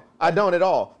 Like, yo, I don't at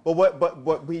all. But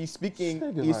what he's speaking.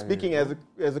 This nigga He's right speaking here,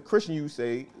 as a Christian. You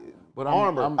say. But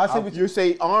armor. you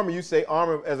say armor. You say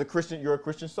armor as a Christian. You're a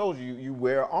Christian soldier. You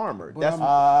wear armor. But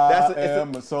I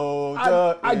am a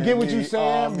soldier. I get what you're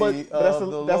saying, but that's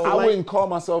I wouldn't call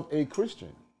myself a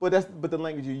Christian. But the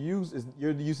language you use is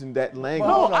you're using that language.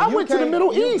 No, no, I you went to the can't-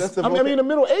 Middle you- East. that's the I mean, the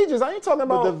Middle Ages. I ain't talking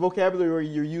But the about vocabulary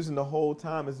you're using the whole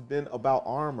time has been about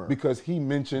armor. because he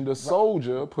mentioned a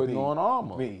soldier putting on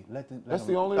armor. That's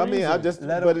the only I reason. mean, I just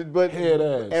Let but Head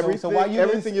ass. everything, So why you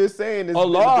everything you're saying is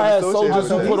Allah has associated soldiers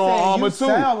with who that. put on saying armor you too.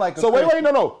 sound like a So wait,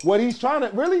 Christian. no. What he's trying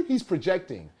to he's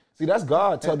projecting. See, that's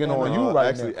God tugging on you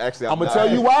right now. Actually, I'm gonna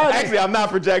tell you why. Actually, I'm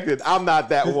not projected. I'm not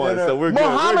that one, so we're good.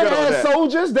 Muhammad had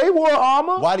soldiers; they wore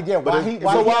armor. Why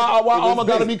armor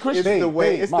gotta be Christian? It's the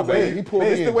way. It's the way. He pulled me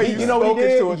in. It's the way you know spoke he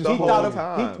did? into it the whole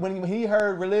time. When he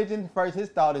heard religion, first his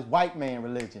thought is white man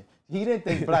religion. He didn't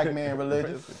think black man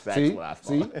religion. That's exactly what I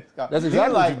thought. That's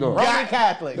exactly what you're doing. Roman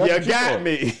Catholic. You got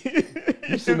me.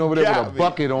 You sitting over there with a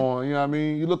bucket on, you know what I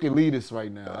mean? You look elitist right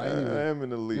now. I am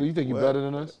an elite. You think you're better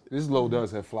than us? This low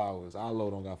does have flowers. Our low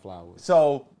don't got flowers.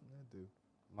 So,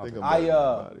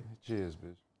 Cheers,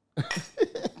 bitch.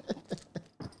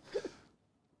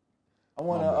 I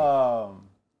want to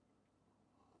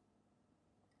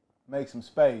make some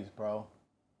space, bro,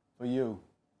 for you.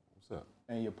 What's up?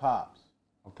 And your pops.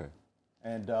 Okay.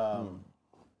 And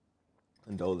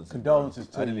Condolences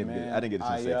to you, man. I didn't get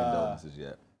to say condolences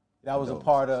yet. That was a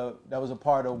part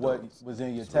of what was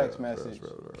in your text message.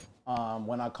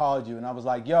 When I called you and I was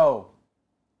like, "Yo,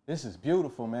 this is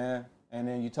beautiful, man." And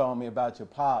then you told me about your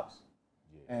pops,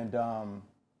 and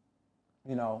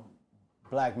you know,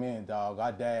 black men, dog.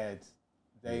 Our dads,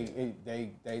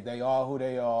 they are who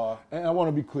they are. And I want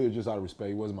to be clear, just out of respect,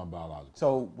 he wasn't my biological.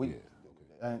 So we.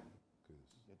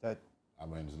 I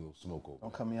ran this little smoke over.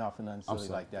 Don't cut me off for nothing silly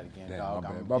like that again, dog.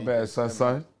 My bad,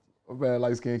 son. My bad,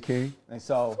 light skinned king. And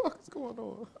so, what's going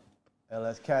on?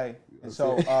 LSK. And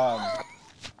so,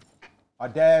 our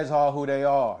dads are who they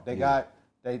are.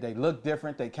 They look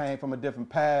different. They came from a different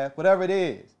path. Whatever it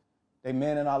is, they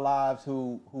men in our lives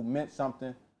who meant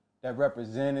something, that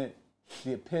represented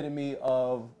the epitome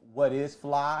of what is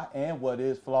fly and what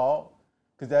is flawed.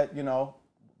 Because that, you know,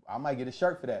 I might get a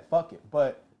shirt for that. Fuck it.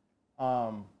 But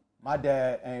my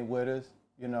dad ain't with us,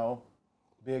 you know.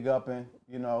 Big upping,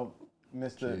 you know,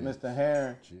 Mr.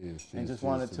 Heron. And just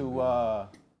wanted to,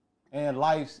 and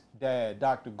Life's dad,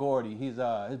 Dr. Gordy, his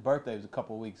birthday was a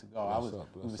couple of weeks ago.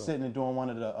 We were sitting and doing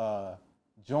one of the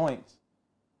joints,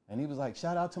 and he was like,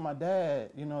 "Shout out to my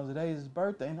dad, you know, today's his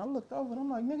birthday." And I looked over and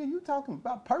I'm like, "Nigga, you talking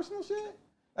about personal shit?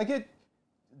 Like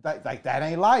that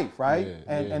ain't life, right?"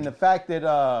 And the fact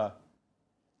that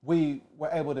we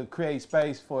were able to create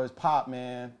space for his pop,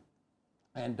 man,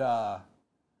 and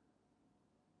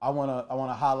I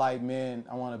wanna highlight men.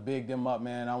 I wanna big them up,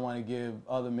 man. I wanna give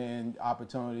other men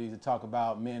opportunities to talk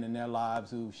about men in their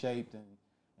lives who shaped and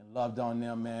loved on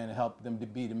them, man, and helped them to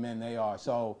be the men they are.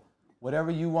 So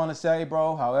whatever you wanna say,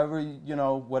 bro, however, you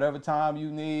know, whatever time you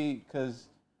need, because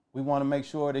we wanna make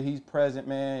sure that he's present,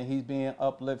 man. He's being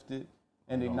uplifted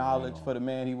and acknowledged for the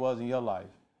man he was in your life.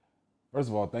 First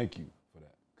of all, thank you for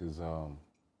that. Because,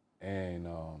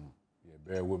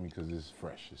 bear with me because it's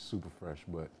fresh. It's super fresh,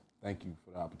 but thank you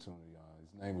for the opportunity.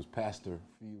 His name was Pastor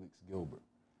Felix Gilbert.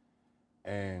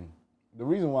 And the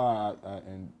reason why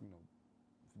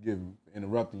forgive me for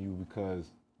interrupting you,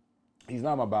 because he's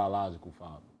not my biological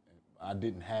father. I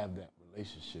didn't have that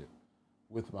relationship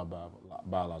with my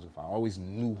biological father. I always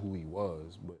knew who he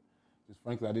was, but just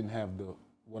frankly, I didn't have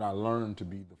what I learned to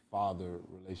be the father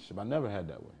relationship. I never had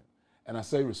that with him. And I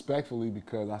say respectfully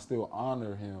because I still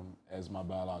honor him as my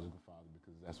biological father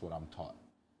because that's what I'm taught.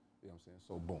 You know what I'm saying?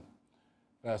 So boom.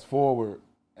 Fast forward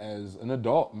as an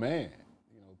adult man,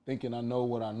 you know, thinking I know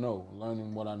what I know,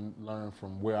 learning what I learned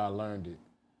from where I learned it.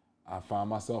 I find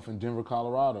myself in Denver,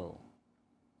 Colorado,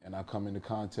 and I come into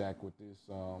contact with this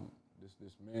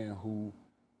man who,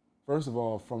 first of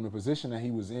all, from the position that he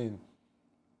was in,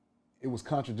 it was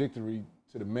contradictory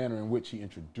to the manner in which he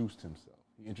introduced himself.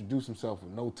 He introduced himself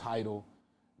with no title,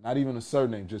 not even a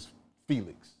surname, just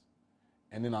Felix.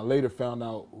 And then I later found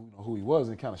out who he was,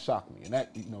 and it kind of shocked me. And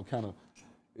that,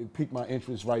 it piqued my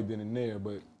interest right then and there.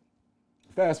 But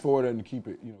fast forward and to keep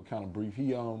it, kind of brief,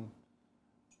 we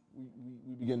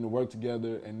began to work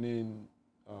together, and then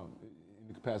in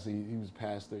the capacity, he was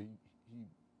pastor. He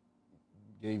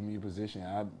gave me a position.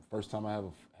 First time I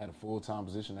had a full-time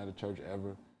position at a church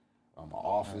ever. My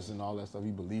office and all that stuff. He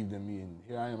believed in me, and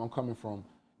here I am. I'm coming from,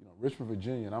 Richmond,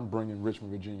 Virginia, and I'm bringing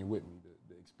Richmond, Virginia with me.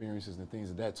 The experiences and the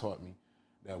things that taught me,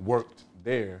 that worked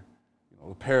there,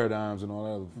 the paradigms and all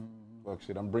that other fuck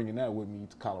shit. I'm bringing that with me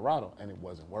to Colorado, and it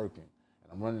wasn't working.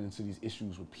 And I'm running into these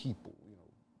issues with people,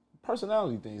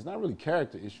 personality things, not really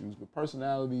character issues, but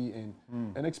personality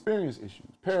and experience issues,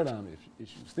 paradigm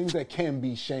issues, things that can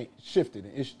be shifted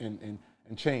and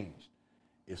changed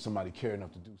if somebody cared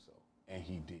enough to do so, and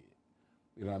he did.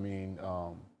 You know what I mean?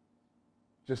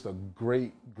 Just a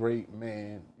great, great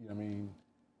man,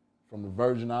 from the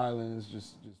Virgin Islands,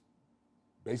 just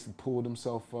basically pulled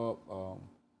himself up.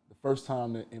 The first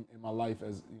time that in my life,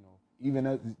 as even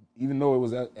though it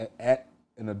was at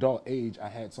an adult age, I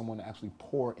had someone to actually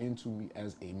pour into me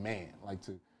as a man, like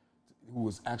to who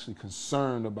was actually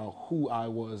concerned about who I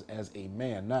was as a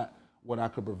man, not what I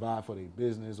could provide for their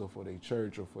business or for their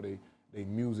church or for their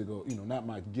music or, not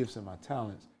my gifts and my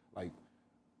talents. Like,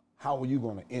 how are you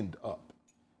going to end up?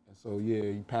 And so, yeah,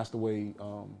 he passed away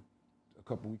a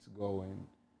couple weeks ago, and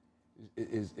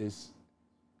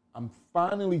I'm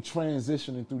finally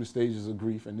transitioning through the stages of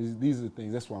grief, and these are the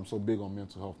things. That's why I'm so big on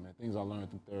mental health, man. Things I learned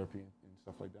through therapy and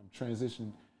stuff like that. I'm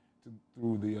transitioning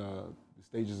through the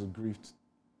stages of grief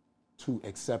to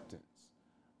acceptance,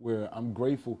 where I'm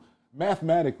grateful.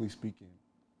 Mathematically speaking,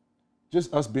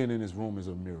 just us being in this room is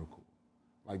a miracle.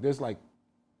 Like, there's like,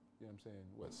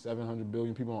 700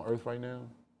 billion people on Earth right now?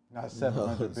 Not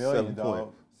 700 billion,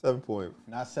 dog. 7 point.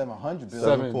 Not 700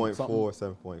 billion.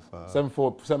 7.4, 7.5.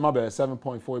 7.4, my bad,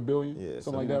 7.4 billion? Yeah.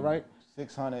 Something like that, right?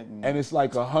 600. And it's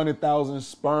like 100,000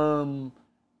 sperm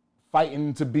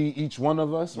fighting to be each one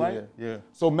of us, right? Yeah.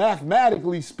 So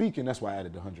mathematically speaking, that's why I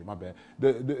added the 100, my bad.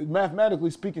 The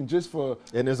mathematically speaking, just for...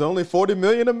 And there's only 40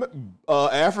 million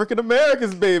African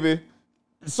Americans, baby.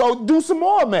 So do some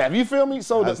more math, you feel me?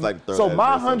 So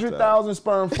my 100,000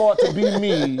 sperm fought to be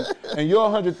me, and your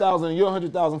 100,000 and your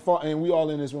 100,000 fought, and we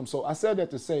all in this room. So I said that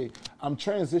to say, I'm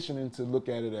transitioning to look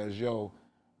at it as,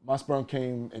 my sperm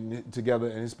came together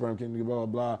and his sperm came together, blah,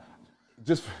 blah, blah.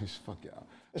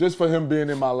 Just for him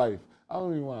being in my life. I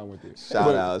don't even mind with it.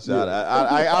 Shout out.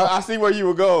 I see where you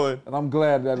were going. And I'm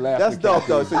glad that laugh. That's dope,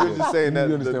 though. So you're just saying that.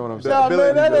 You understand what I'm saying? Nah,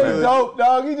 man, that ain't dope,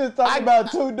 dog. He just talking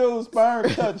about two dudes sperm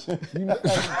touching.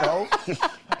 That's dope.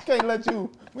 I can't let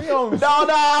you. We don't. No,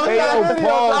 I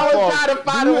was trying to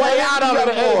find a way out of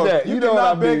it for him. You know what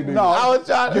I mean? No, I was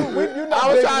trying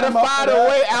to find a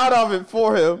way out of it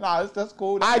for him. Nah, that's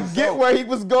cool. I get where he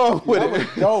was going with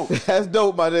it. Dope. That's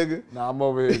dope, my nigga. Nah, I'm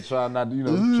over here trying not to,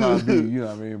 trying to be, you know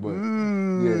what I mean? But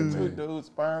yeah, two dudes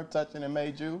sperm touching and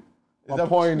made you. My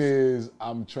point is,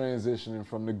 I'm transitioning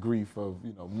from the grief of,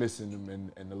 missing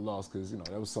him and the loss, because,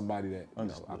 that was somebody that,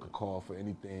 I could call for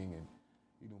anything, and,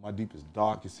 my deepest,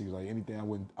 darkest, he was like, anything I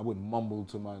wouldn't mumble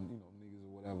to my, niggas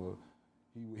or whatever.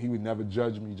 He would never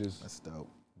judge me, that's dope.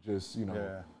 Just,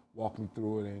 walk me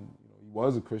through it, and, he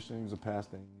was a Christian, he was a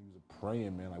pastor, and he was a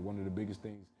praying man. Like, one of the biggest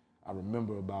things I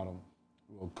remember about him,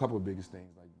 a couple of biggest things,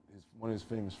 like, one of his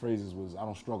famous phrases was, I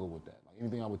don't struggle with that. Like,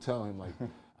 anything I would tell him, like,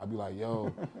 I'd be like,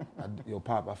 yo,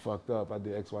 Pop, I fucked up. I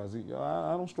did X, Y, Z. Yo,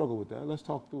 I don't struggle with that. Let's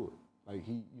talk through it. Like,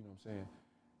 you know what I'm saying?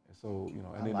 And so,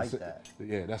 and then I like that.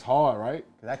 Yeah, that's hard, right?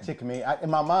 That chick me. In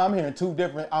my mind, I'm hearing two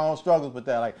different, I don't struggle with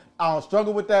that. Like, I don't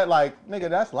struggle with that. Like, nigga,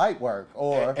 that's light work.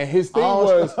 Or and his thing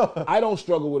was, I don't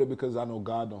struggle with it because I know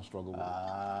God don't struggle with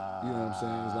it. You know what I'm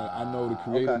saying? It's like, I know the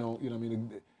Creator don't, you know what I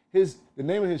mean? The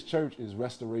name of his church is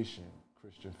Restoration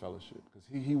Christian Fellowship, because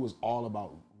he was all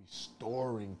about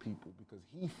restoring people, because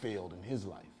he failed in his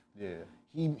life. Yeah.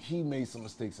 He made some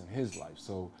mistakes in his life.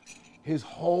 So his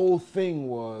whole thing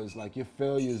was like, your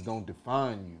failures don't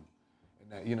define you.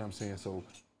 And that, you know what I'm saying? So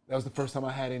that was the first time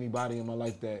I had anybody in my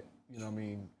life that, you know what I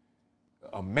mean,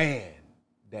 a man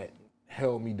that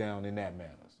held me down in that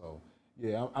manner. So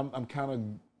yeah, I'm kind of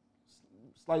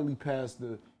slightly past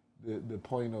the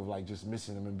point of like just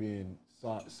missing him and being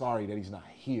sorry that he's not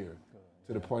here,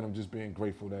 to the point of just being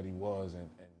grateful that he was, and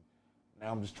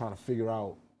now I'm just trying to figure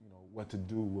out, what to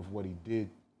do with what he did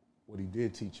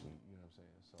teach me. You know what I'm saying?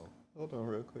 So hold on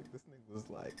real quick. This nigga was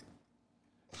like,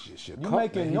 shit, you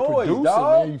making noise,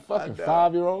 dog. Man, you fucking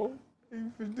 5-year-old.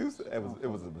 You producer. It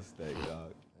was a mistake,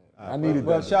 dog. I needed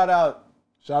that. Shout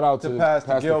out to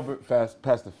Pastor Gilbert.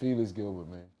 Pastor Felix Gilbert,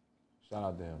 man. Shout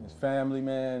out to him. His family,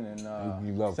 man, and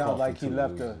he loved sounds like he too,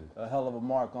 left a hell of a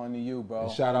mark on you, bro.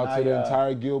 And shout out to the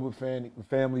entire Gilbert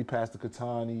family, Pastor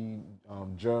Katani,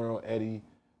 Gerald, Eddie,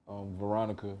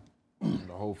 Veronica,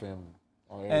 the whole family.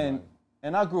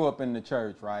 And I grew up in the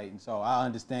church, right? And so I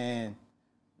understand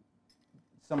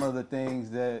some of the things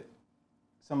that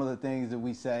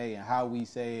we say and how we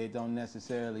say it don't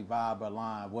necessarily vibe or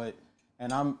line.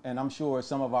 And I'm sure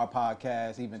some of our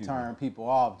podcasts even turn people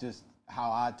off, just how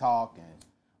I talk and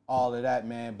all of that,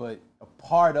 man. But a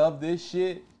part of this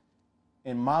shit,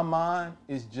 in my mind,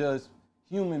 is just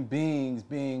human beings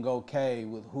being okay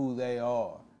with who they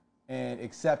are and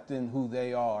accepting who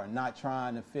they are, not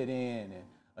trying to fit in and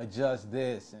adjust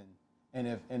this. And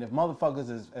if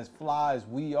motherfuckers as fly as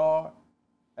we are,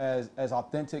 as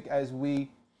authentic as we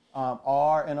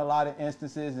are in a lot of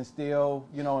instances, and still,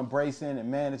 embracing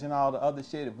and managing all the other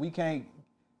shit, if we can't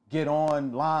get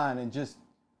online and just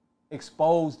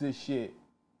expose this shit,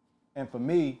 and for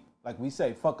me, like we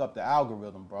say, fuck up the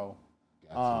algorithm, bro.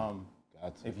 Got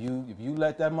to. If you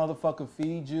let that motherfucker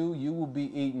feed you, you will be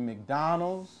eating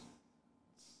McDonald's.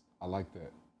 I like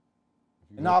that.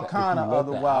 And all kind of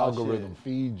other wild algorithm shit.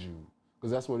 feed you,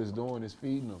 Because that's what it's doing, it's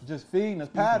feeding them. Just feeding us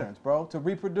patterns, bro, to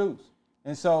reproduce.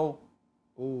 And so,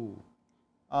 Ooh.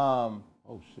 oh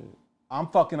shit. I'm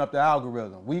fucking up the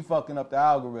algorithm. We fucking up the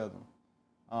algorithm.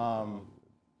 I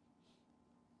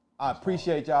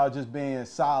appreciate y'all just being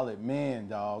solid men,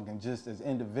 dog, and just as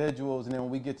individuals. And then when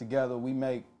we get together, we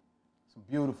make some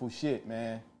beautiful shit,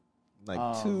 man.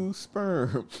 Like two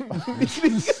sperm.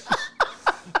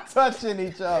 Touching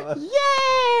each other.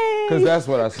 Yay! Because that's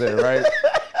what I said, right?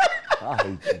 I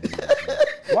hate you, dude.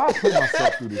 Why I put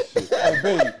myself through this shit?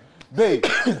 Hey, B,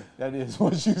 that is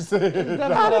what you said.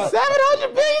 Out of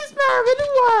 700 billion sperm in the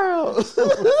world.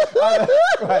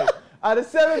 Right. Out of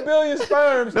 7 billion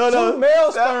sperms, two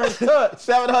male sperms touch.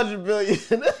 700 billion.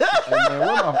 Hey, man,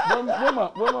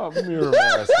 where my mirror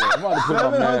mask at? I'm about to put my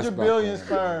mask 700 back billion on.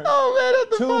 sperms. Oh, man, that's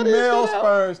the Two funniest male shit ever.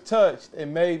 sperms touched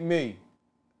and made me.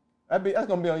 That's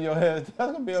gonna be on your head.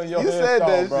 That's gonna be on your You head. said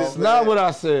that bro. shit, It's not what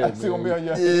I said, That's gonna be on man.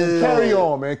 your head. Carry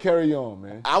on, man. Carry on,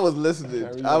 man. I was listening.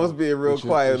 Carry I was on. being real With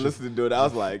your- quiet with your- listening to it. I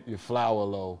was like, Your flower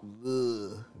low,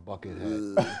 ugh. bucket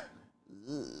hat.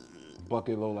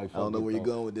 Bucket low like I don't know fucking where you're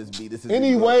thought. going with this beat. This is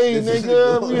Anyway,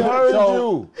 nigga, we heard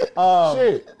So, you.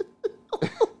 Shit.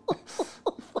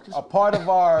 A part of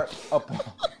our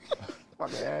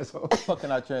Fucking asshole.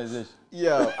 fucking our transition.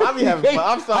 Yo, I be having fun.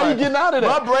 I'm sorry. How you getting out of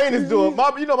that? My brain is doing.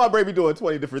 My brain be doing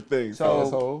 20 different things.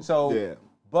 Asshole. So Yeah.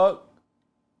 Buck,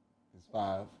 It's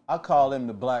 5. I call him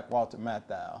the Black Walter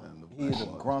Matthau. the He is a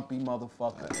Black grumpy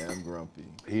motherfucker. I am grumpy.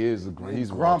 He is he's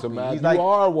grumpy. Walter Matt. He's You like,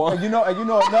 are one. And you know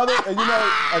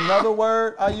another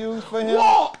word I use for him.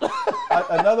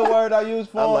 Another word I use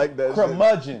for I him. like that shit.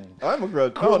 Curmudgeon. I'm a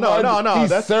grudge. Oh no. He's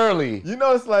That's surly. you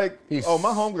know. It's like He's- my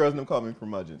homegirls them call me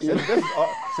curmudgeon.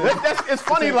 It's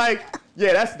funny. Like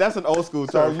that's an old school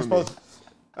term. you for supposed me.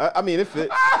 I mean, it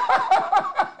fits.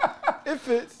 It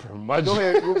fits.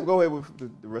 Curmudgeon. Go ahead with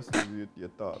the rest of your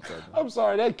thoughts. I'm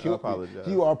sorry, that killed me. apologize.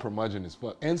 You are curmudgeon as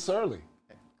fuck. And surly.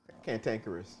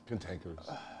 Cantankerous. Cantankerous.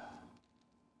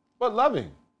 But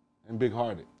loving and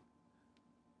big-hearted.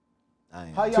 I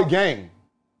am. How To y'all gang.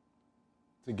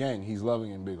 To gang, he's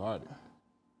loving and big-hearted.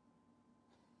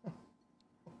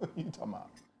 you talking about?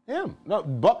 Him. No,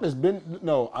 Buck has been,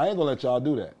 no, I ain't gonna let y'all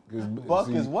do that. 'Cause, Buck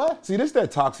is what? See, this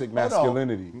that toxic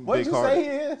masculinity. What'd you say he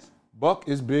is? Buck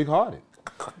is big-hearted.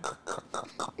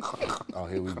 Oh,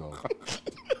 here we go.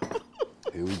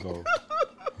 Here we go.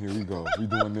 Here we go. We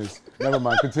doing this. Never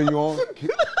mind. Continue on.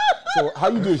 So how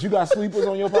you do this? You got sleepers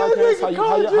on your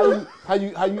podcast? How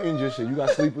you end your shit? You got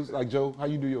sleepers like Joe? How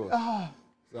you do yours?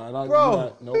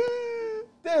 Bro. Nope.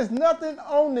 There's nothing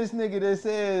on this nigga that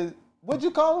says, what'd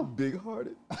you call him?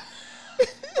 Big-hearted.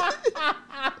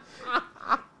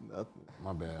 Nothing.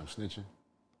 My bad. I'm snitching.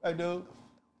 Hey, dude.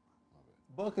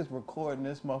 Buck is recording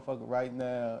this motherfucker right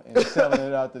now and selling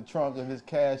it out the trunk of his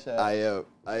Cash App. I am.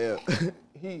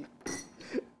 He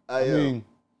I mean,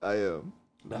 am.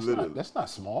 That's not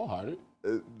small-hearted.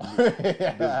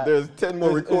 There's 10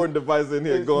 more recording devices in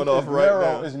here going off right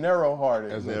now. It's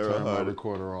narrow-hearted. As I turn my Narrow-hearted.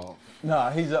 recorder off.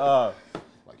 Nah, he's Like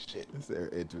shit.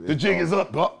 The jig is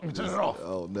up, Buck. Turn it off.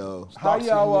 Oh no. How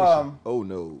y'all Oh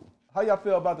no. how y'all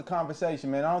feel about the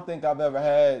conversation, man? I don't think I've ever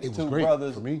had It was two great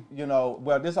brothers. for me. You know,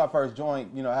 well, this is our first joint.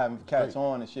 You know, having cats great.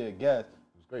 on and shit, guests.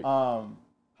 It was great.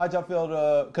 How'd y'all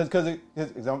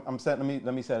feel? I'm setting.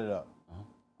 Let me set it up.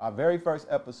 Our very first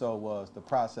episode was "The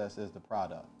Process is the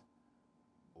Product."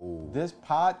 Ooh. This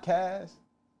podcast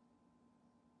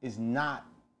is not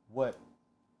what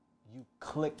you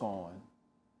click on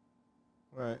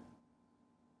Right.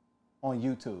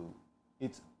 YouTube.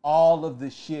 It's all of the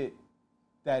shit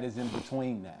that is in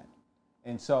between that.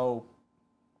 And so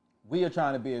we are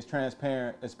trying to be as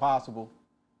transparent as possible.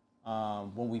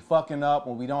 When we fucking up,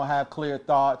 when we don't have clear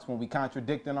thoughts, when we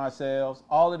contradicting ourselves,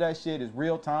 all of that shit is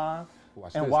real time.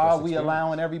 Watch And this, while that's we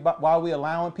experience.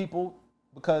 allowing people,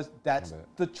 because that's My bad.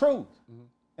 the truth.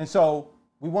 And so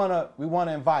we wanna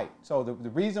invite. So the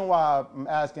reason why I'm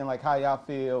asking like how y'all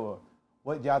feel or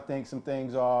what y'all think some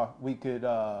things are we could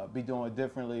be doing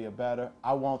differently or better.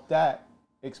 I want that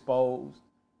exposed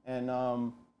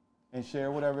and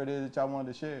share whatever it is that y'all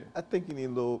wanted to share. I think you need a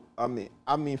little. I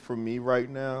mean, for me right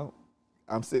now,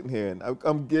 I'm sitting here and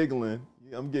I'm giggling.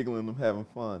 I'm having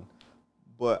fun,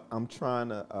 but I'm trying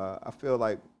to. I feel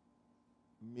like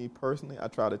me personally, I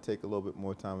try to take a little bit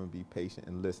more time and be patient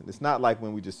and listen. It's not like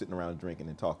when we just sitting around drinking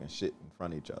and talking shit in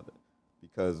front of each other,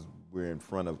 because we're in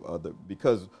front of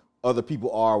because other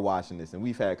people are watching this, and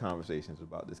we've had conversations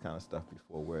about this kind of stuff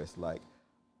before, where it's like,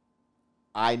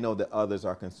 I know that others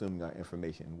are consuming our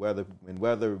information,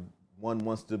 whether one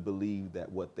wants to believe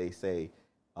that what they say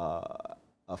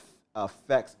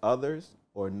affects others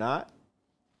or not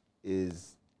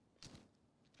is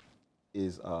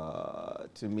is to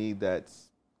me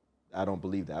I don't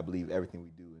believe that. I believe everything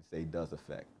we do and say does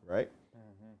affect, right?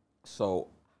 Mm-hmm. So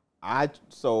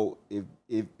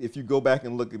if you go back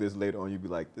and look at this later on, you'll be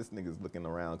like, this nigga's looking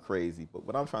around crazy. But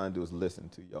what I'm trying to do is listen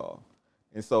to y'all.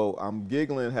 And so I'm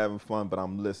giggling, having fun, but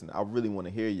I'm listening. I really want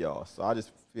to hear y'all. So I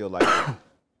just feel like,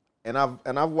 and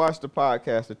I've watched a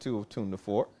podcast or two of Tune the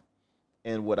Fork,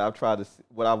 and what I've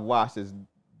watched is,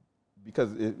 because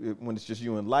when it's just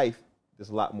you in life, there's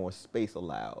a lot more space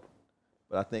allowed.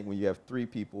 But I think when you have three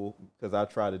people, because I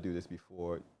tried to do this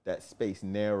before, that space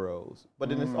narrows. But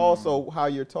then it's also how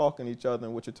you're talking to each other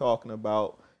and what you're talking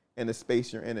about and the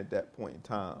space you're in at that point in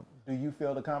time. Do you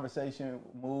feel the conversation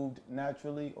moved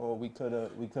naturally, or we could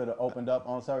have opened up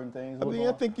on certain things? I mean,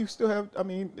 I think you still have. I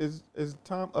mean, is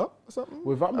time up or something?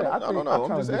 Well, I don't know.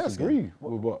 I'm just asking.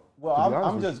 Well,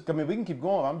 I'm just. I mean, we can keep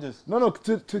going. I'm just. No.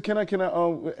 Can I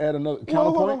add another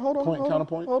counterpoint?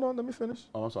 Counterpoint. Hold on. Let me finish.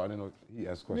 Oh, I'm sorry. I didn't know he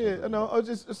asked questions. Yeah, no.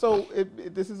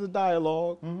 This is a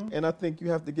dialogue, and I think you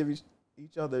have to give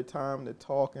each other time to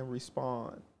talk and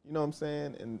respond. You know what I'm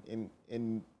saying?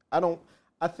 And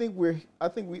I think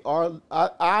we are.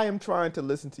 I am trying to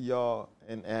listen to y'all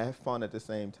and have fun at the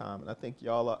same time, and I think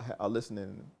y'all are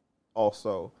listening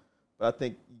also. But I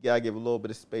think you gotta give a little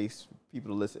bit of space for people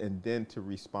to listen and then to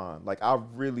respond. Like, I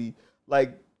really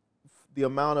like the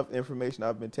amount of information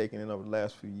I've been taking in over the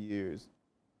last few years,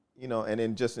 you know, and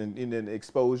then just in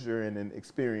exposure and in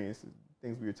experience,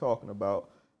 things we were talking about,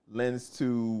 lends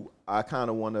to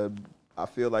I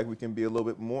feel like we can be a little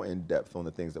bit more in depth on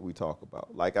the things that we talk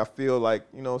about. Like, I feel like,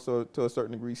 you know, so to a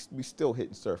certain degree, we still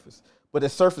hitting surface. But the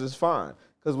surface is fine.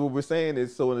 Because what we're saying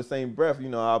is, so in the same breath, you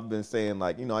know, I've been saying,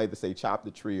 like, you know, I either say chop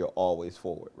the tree or always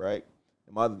forward, right?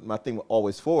 And my thing with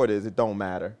always forward is it don't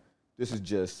matter. This is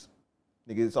just,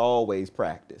 nigga, it's always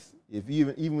practice. If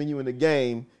even when you're in the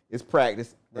game, it's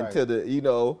practice until the, you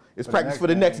know, it's practice for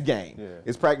the next game. Yeah.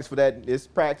 It's practice for that. It's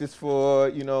practice for,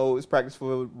 you know, it's practice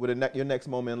for your next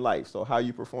moment in life. So how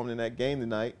you performed in that game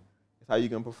tonight is how you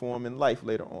can perform in life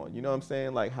later on. You know what I'm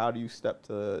saying? Like, how do you step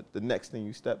to the next thing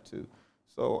you step to?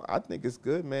 So I think it's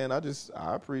good, man. I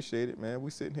appreciate it, man. We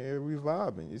sitting here, we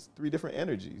vibing. It's three different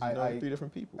energies, three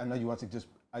different people. I know you want to just,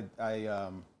 I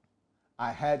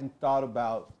hadn't thought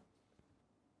about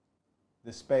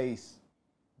the space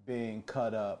being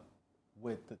cut up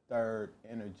with the third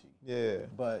energy. Yeah.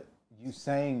 But you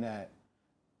saying that,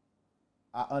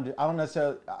 I don't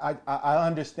necessarily, I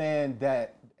understand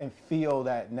that and feel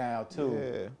that now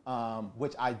too. Yeah.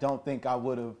 Which I don't think I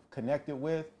would have connected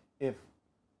with if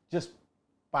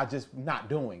by just not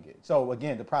doing it. So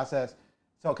again, the process,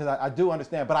 because I do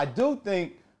understand, but I do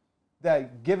think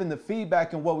that given the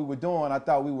feedback and what we were doing, I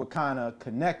thought we were kind of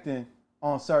connecting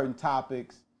on certain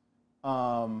topics.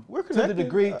 We're to the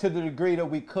degree that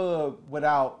we could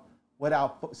without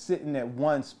sitting at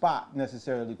one spot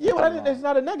necessarily. Yeah, but it's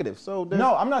not a negative. So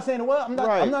no, I'm not saying I'm not.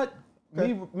 Right. I'm not.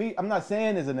 Okay. I'm not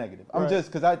saying it's a negative. I'm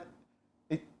just because I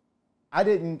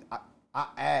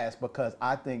asked because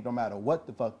I think no matter what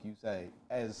the fuck you say,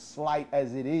 as slight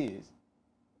as it is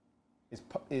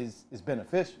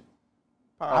beneficial.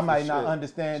 Powerful I might shit. not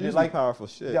understand it. Like powerful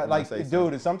shit. Yeah, like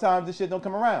dude, and sometimes this shit don't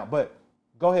come around. But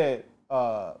go ahead,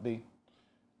 B.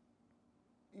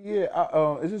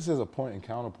 Yeah, it just says a point and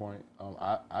counterpoint.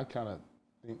 I kind of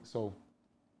think so.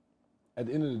 At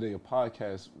the end of the day, a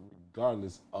podcast,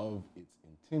 regardless of its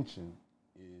intention,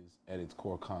 is at its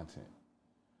core content.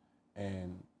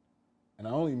 And I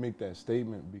only make that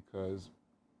statement because,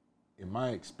 in my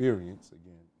experience,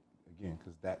 again,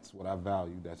 because that's what I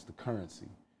value. That's the currency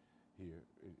here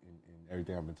in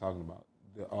everything I've been talking about.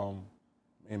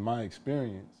 In my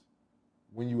experience,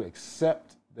 when you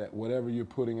accept that whatever you're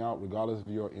putting out, regardless of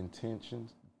your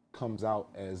intentions, comes out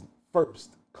as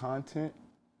first content,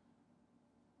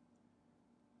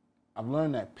 I've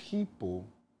learned that people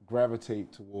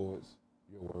gravitate towards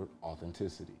your word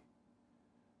authenticity.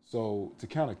 So to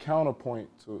kind of counterpoint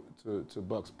to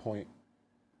Buck's point,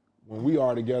 when we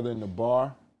are together in the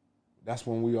bar, that's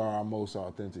when we are our most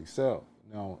authentic self.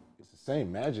 Now, it's the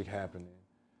same magic happening.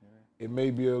 Yeah. It may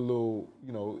be a little,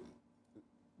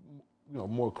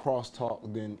 more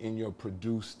crosstalk than in your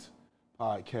produced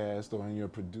podcast or in your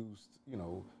produced,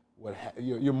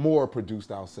 your more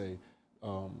produced, I'll say,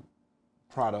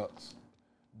 products.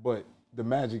 But the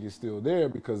magic is still there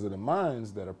because of the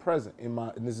minds that are present. And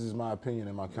this is my opinion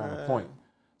and my counterpoint.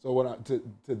 So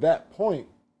to that point,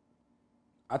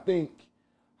 I think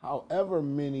however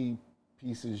many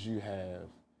pieces you have,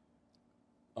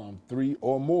 3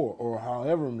 or more, or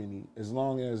however many, as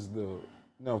long as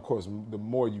now, of course, the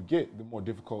more you get, the more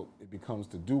difficult it becomes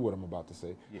to do what I'm about to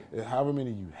say. Yeah. However many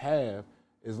you have,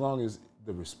 as long as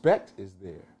the respect is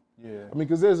there, Yeah. I mean,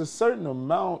 because there's a certain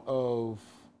amount of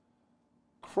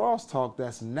crosstalk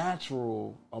that's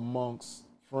natural amongst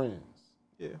friends.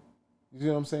 Yeah. You see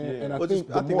what I'm saying? Yeah. And I Well, think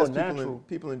just- the more that's natural,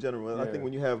 people in general. I Yeah. think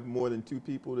when you have more than 2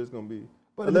 people, there's gonna be.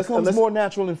 but it becomes more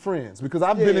natural in friends because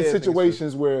I've been in Yeah,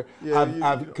 situations where Yeah,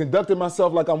 I've conducted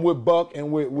myself like I'm with Buck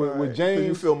and with Right. 'Cause James,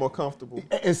 you feel more comfortable.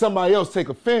 and somebody else take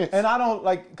offense. And I don't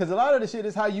like, because a lot of the shit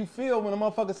is how you feel when a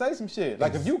motherfucker say some shit.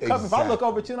 Like if you come, if I look Exactly.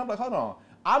 over at you and I'm like, hold on,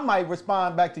 I might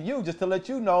respond back to you just to let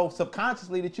you know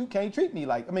subconsciously that you can't treat me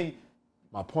like, I mean,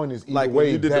 My point is, either Like when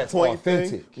way, you did the that's point authentic.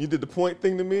 thing. You did the point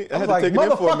thing to me. I I had was to like, take it in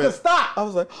for a motherfucker, minute. stop. I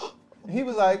was like, He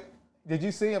was like, did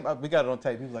you see him? We got it on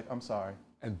tape. He was like, I'm sorry.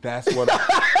 And that's what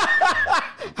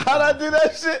how'd I do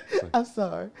that shit? I'm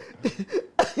sorry.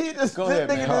 He just Go ahead,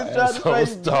 nigga man. just tried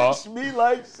to Asshole, stop. bitch me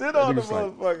like shit on the nigga's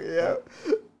like- motherfucker,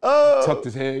 yeah. Oh. tucked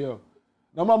his head, yo.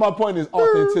 Now, my point is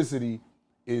authenticity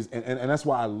is, and that's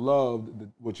why I loved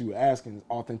what you were asking, is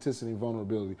authenticity and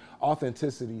vulnerability.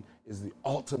 Authenticity is the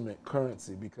ultimate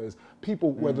currency because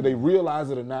people, whether they realize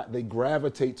it or not, they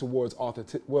gravitate towards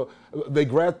authenticity. Well, they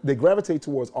gravitate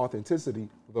towards authenticity.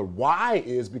 The why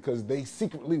is because they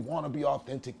secretly want to be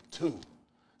authentic too.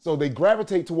 So they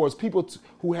gravitate towards people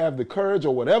who have the courage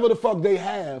or whatever the fuck they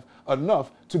have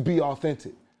enough to be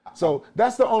authentic. So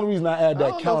that's the only reason I add that I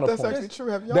don't know if counterpoint. that's actually true.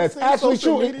 Have y'all That's seen actually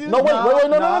social true. media? No, wait, No, wait,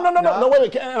 no, no.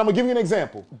 wait. And I'm gonna give you an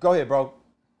example. Go ahead, bro.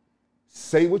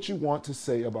 Say what you want to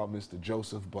say about Mr.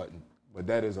 Joseph Button, but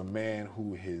that is a man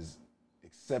who has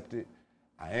accepted,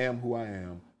 I am who I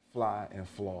am, fly and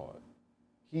flawed.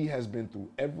 He has been through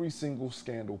every single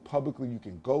scandal publicly you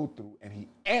can go through, and he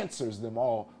answers them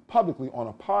all publicly on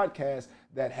a podcast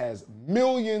that has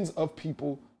millions of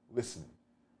people listening.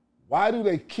 Why do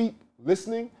they keep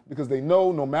listening? Because they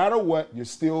know no matter what, you're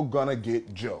still gonna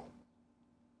get Joe.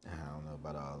 I don't know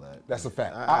about all that. That's a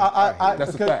fact. That's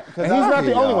a because- fact. because And he's I not the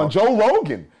hear only y'all. one. Joe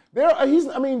Rogan.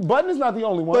 Button is not the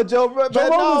only one. But Joe Rogan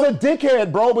is a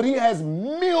dickhead, bro, but he has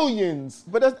millions.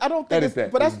 But that's, I don't think Edit it's,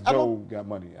 that. but that's, I Joe don't, got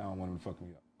money. I don't want him to fuck me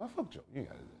up. Oh, fuck Joe. You ain't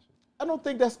got to do that shit. I don't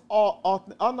think that's all.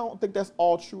 I don't think that's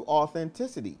all true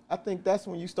authenticity. I think that's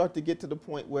when you start to get to the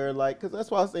point where, like, because that's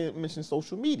why I mentioned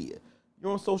social media.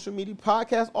 You're on social media,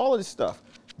 podcasts, all of this stuff.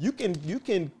 You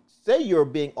can say you're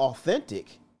being authentic,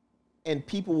 and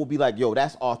people will be like, "Yo,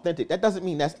 that's authentic." That doesn't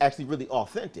mean that's actually really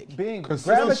authentic.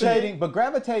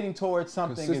 Gravitating towards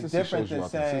something is Consistency different shows you than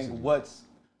saying authenticity.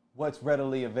 what's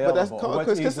readily available. that's or what's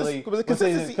consistency- easily. but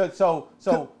consistency- So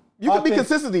You can be authentic-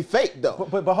 consistently fake though.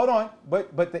 But hold on.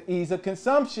 But the ease of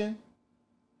consumption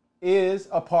is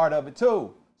a part of it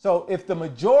too. So if the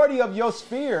majority of your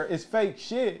sphere is fake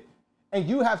shit and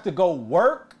you have to go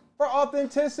work for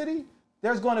authenticity,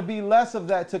 there's going to be less of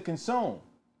that to consume.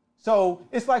 So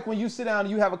it's like when you sit down and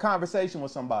you have a conversation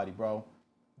with somebody, bro.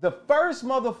 The first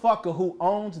motherfucker who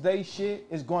owns they shit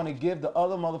is going to give the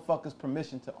other motherfuckers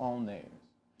permission to own theirs.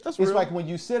 That's It's real. like when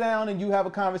you sit down and you have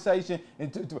a conversation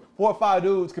and 4 or 5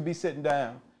 dudes could be sitting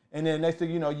down. And then next thing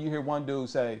you know, you hear one dude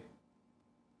say,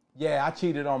 yeah, I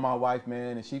cheated on my wife,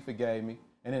 man, and she forgave me.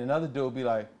 And then another dude be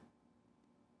like,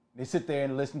 they sit there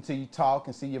and listen to you talk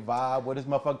and see your vibe, what is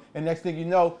motherfucker. And next thing you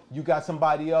know, you got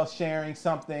somebody else sharing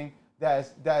something that's.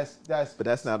 But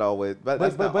that's not always. But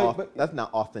that's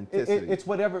not authenticity. It's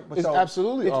whatever. It's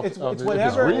absolutely it's authentic.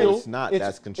 whatever. If it's real, it's not. it's-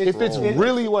 That's control. If it's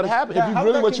really what happened, if you how's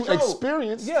really that what you control?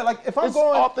 experienced, Yeah, like if I'm it's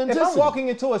going, if authenticity. I'm walking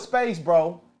into a space,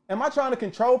 bro, am I trying to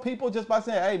control people just by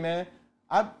saying, "Hey, man,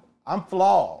 I'm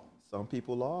flawed"? Some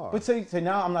people are. But see,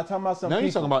 now I'm not talking about some Now people.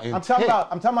 you're talking about I'm talking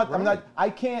intent. about. I'm Right. not. I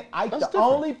can't. The different.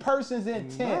 only person's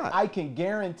intent Not. I can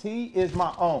guarantee is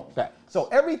my own. Facts. So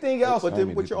everything else. But I then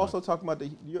mean, what you're it's also talking about,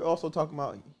 you're also talking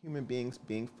about human beings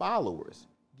being followers.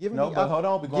 Giving No, the but op- hold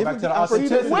on, we're going giving back to the opportunity-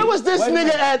 authenticity. where was this Wait a nigga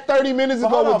minute. at 30 minutes But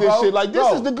ago hold with on, this bro. shit? Like, this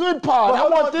Bro. is the good pod. But I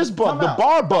hold want on, this buck, time the out.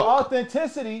 bar The buck.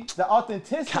 authenticity.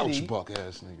 Couch buck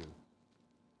ass nigga.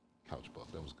 Couch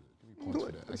buck, that was good. Give me points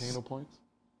for that. I can't get no points?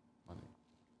 My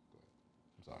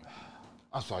nigga. Go ahead.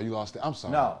 I'm sorry, you lost it. I'm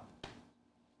sorry. No,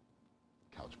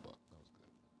 Couch buck, that was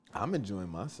good. I'm enjoying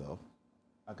myself.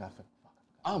 I got it.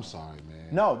 I'm sorry, man.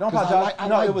 No, don't 'Cause apologize.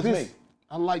 No, it was this. me.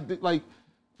 I like this, like,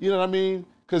 you know what I mean?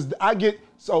 Because I get,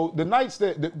 so the nights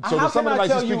that, How some of can the I nights you're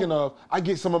tell you- speaking of, I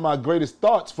get some of my greatest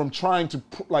thoughts from trying to,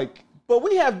 like, But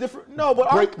we have different. No, but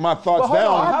break my thoughts hold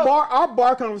on, down. our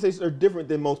bar conversations are different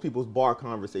than most people's bar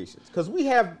conversations because we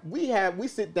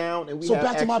sit down and we So have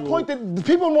back to my actual- point that the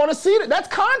people want to see that. That's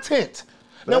content.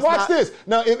 Now that's watch not- this.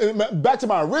 Now back to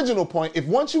my original point. If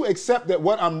once you accept that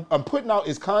what I'm putting out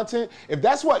is content, if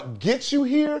that's what gets you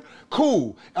here,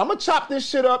 cool. I'm gonna chop this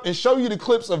shit up and show you the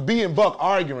clips of B and Buck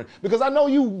arguing because I know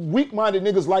you weak-minded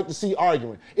niggas like to see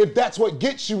arguing. If that's what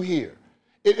gets you here.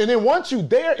 And then once you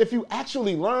there, if you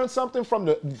actually learn something from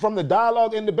the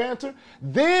dialogue and the banter,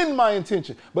 then my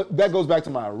intention. But that goes back to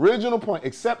my original point.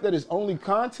 Accept that it's only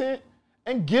content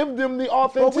and give them the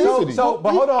authenticity.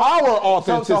 But hold on. Our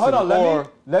authenticity. So hold on.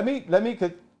 Let me.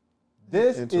 Cause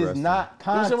this is not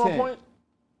content. You see my point?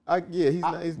 He's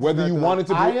not. Whether you want it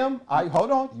to be.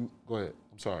 Hold on. Go ahead.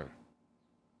 I'm sorry.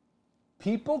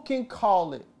 People can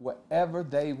call it whatever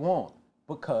they want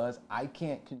because I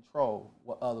can't control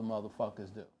what other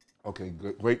motherfuckers do. Okay,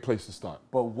 good. Great place to start.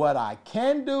 But what I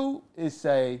can do is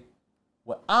say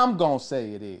what I'm gonna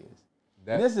say it is.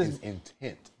 This is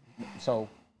intent.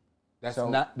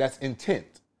 That's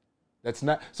intent. That's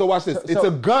not. So watch this. It's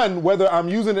a gun, whether I'm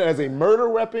using it as a murder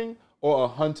weapon or a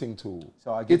hunting tool.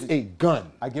 It's a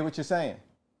gun. I get what you're saying.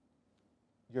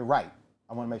 You're right.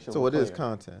 I want to make sure. So it is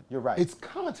content. You're right. It's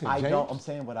content. James. I'm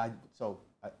saying what I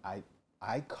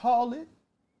call it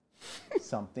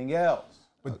something else.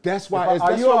 But that's why we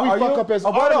fuck up as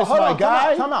artists, my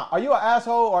guy. Time out. Are you an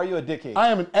asshole or are you a dickhead? I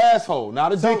am an asshole,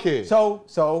 not a dickhead.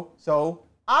 So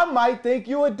I might think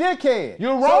you a dickhead.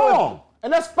 You're wrong,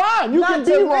 and that's fine. You can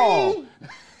be wrong.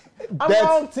 I'm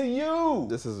wrong to you.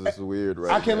 This is just weird,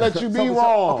 right? I can let you be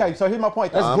wrong. Okay, so here's my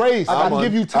point. That's grace. I got to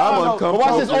give you time. But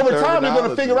watch this. Over time, you're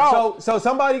gonna figure out.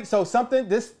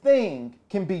 This thing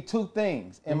can be two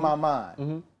things in my mind.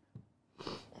 Mm-hmm.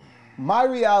 My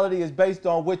reality is based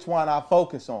on which one I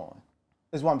focus on.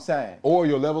 Is what I'm saying. Or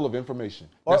your level of information.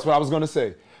 That's what I was gonna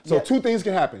say. So two things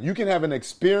can happen. You can have an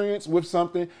experience with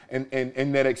something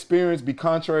and that experience be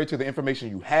contrary to the information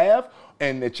you have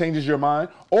and it changes your mind,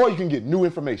 or you can get new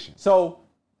information.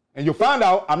 And you'll find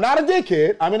out I'm not a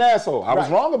dickhead, I'm an asshole. I was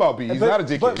wrong about B. He's not a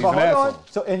dickhead, he's an asshole.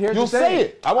 So, and here's you'll say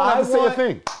it. I won't have to say a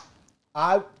thing.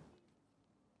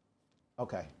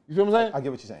 Okay. You feel what I'm saying? I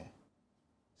get what you're saying.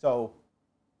 So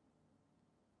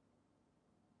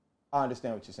I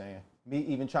understand what you're saying. Me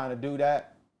even trying to do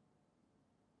that.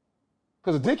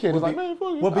 Because a dickhead is like, man,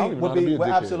 fuck you.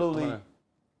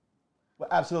 Would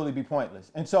absolutely be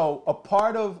pointless. And so a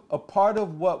part of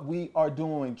what we are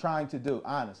doing, trying to do,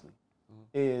 honestly,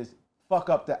 is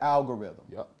fuck up the algorithm.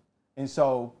 Yep. And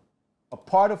so a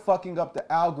part of fucking up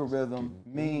the algorithm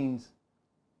means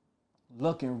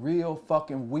looking real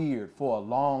fucking weird for a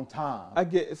long time. I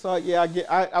get. So yeah, I get.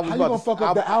 I was How you gonna fuck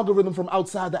up the algorithm from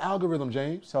outside the algorithm,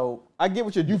 James? So I get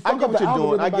what you're doing. I get what you're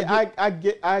doing.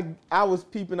 I was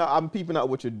peeping out. I'm peeping out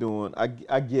what you're doing. I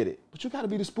get it. But you got to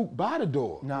be the spook by the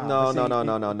door. No. You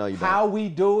don't. How we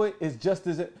do it is just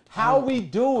as it. How we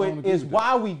do it is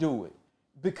why we do it.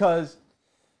 Because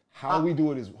how we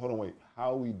do it is. Hold on, wait.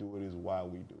 How we do it is why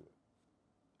we do it.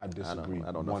 I disagree.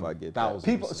 I don't know if I get that.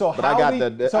 People, so but how I got we,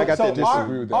 the. so, I got so the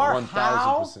disagree with that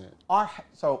 1,000%.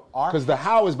 Because the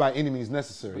how is by any means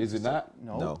necessary, is it not?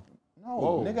 No,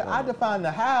 Whoa, nigga. I define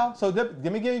the how. So let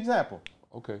me give you an example.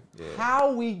 Okay. Yeah.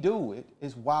 How we do it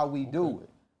is why we do it.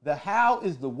 The how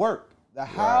is the work. The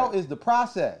how is the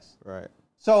process. Right.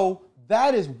 So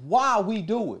that is why we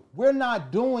do it. We're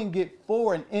not doing it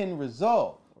for an end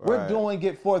result. Right. We're doing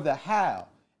it for the how.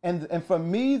 And for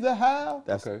me, the how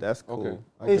that's cool.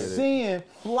 Okay. is seeing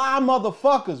fly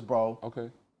motherfuckers, bro. Okay.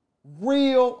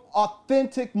 Real,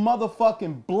 authentic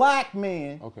motherfucking black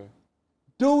men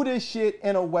do this shit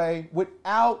in a way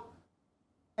without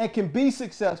and can be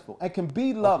successful and can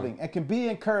be loving and can be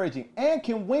encouraging and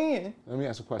can win. Let me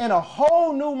ask a question. In a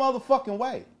whole new motherfucking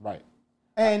way. Right.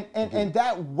 And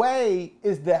that way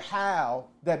is the how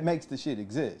that makes the shit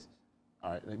exist.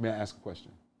 All right. Let me ask a question.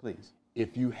 Please.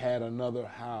 If you had another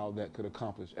how that could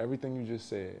accomplish everything you just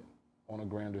said on a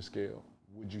grander scale,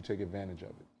 would you take advantage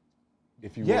of it?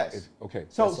 If you yes. Okay.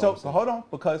 So hold on,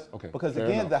 because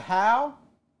again, enough. the how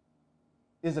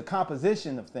is a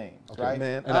composition of things, right?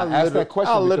 Man, and I asked that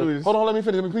question. Hold on, let me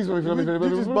finish. Please let me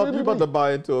finish. You about to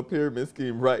buy into a pyramid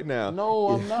scheme right now. No,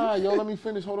 I'm not. Yo, let me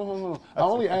finish. Hold on. I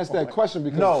only asked that question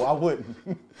because. No, I wouldn't.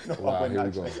 Wow, here we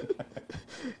go.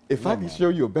 If I can show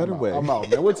you a better way. I'm out,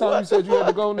 man. What time you said you had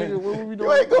to go, nigga? What were we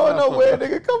doing? You ain't going nowhere,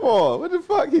 nigga. Come on. What the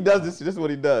fuck? He does this. This is what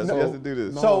he does. He has to do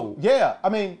this. So, yeah, I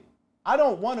mean, I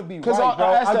don't want to be right, bro.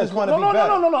 I just want to be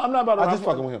better. No. I'm not about to. I'm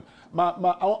fucking with him.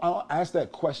 I asked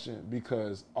that question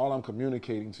because all I'm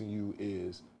communicating to you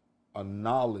is a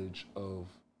knowledge of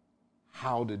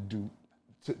how to do,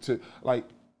 like,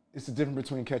 it's the difference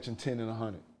between catching 10 and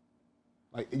 100.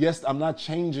 Like, yes, I'm not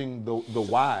changing the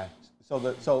why.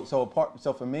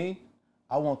 So for me,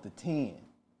 I want the 10.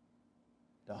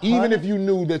 Even if you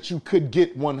knew that you could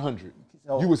get 100,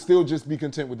 you would still just be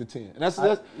content with the 10.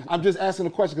 And I'm just asking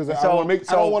the question because I want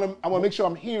to make sure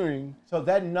I'm hearing. So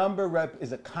that number rep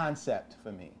is a concept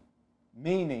for me,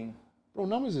 meaning Bro,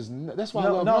 numbers is that's why I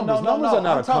love numbers. Numbers are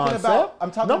not a concept.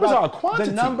 I'm talking numbers about are a quantity.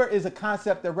 The number is a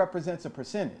concept that represents a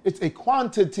percentage. It's a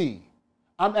quantity.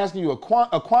 I'm asking you a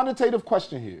quantitative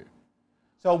question here.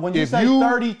 So when you say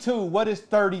 32, what is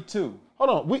 32? Hold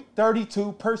on,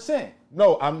 32%.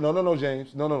 No,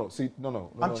 James. No. See,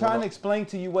 no. I'm trying to explain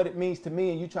to you what it means to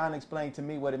me, and you trying to explain to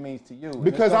me what it means to you.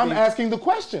 Because I'm asking the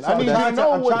question. So I need you to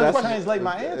know I'm what trying the to question. translate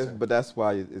my answer. But that's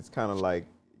why it's kind of like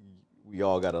we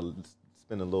all got to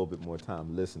spend a little bit more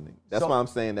time listening. That's why I'm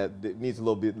saying that it needs a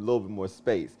little bit more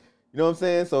space. You know what I'm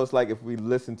saying? So it's like if we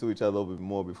listen to each other a little bit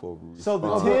more before we respond. So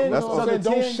the 10, that's what I'm saying.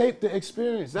 Don't shape the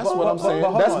experience. That's what I'm saying.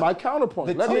 That's my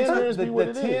counterpoint. Let the experience be what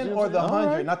it is. The 10 or the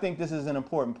 100, and I think this is an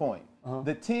important point.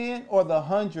 The 10 or the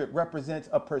 100 represents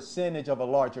a percentage of a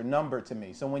larger number to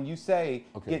me. So when you say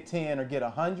get 10 or get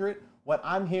 100, what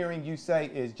I'm hearing you say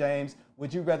is, James,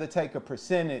 would you rather take a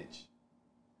percentage?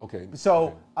 Okay.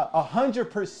 So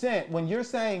 100%, when you're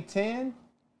saying 10,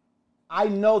 I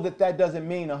know that doesn't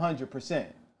mean 100%.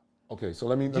 Okay, so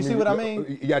let me. You see what I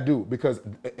mean? Yeah, I do, because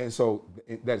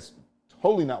that's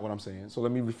totally not what I'm saying. So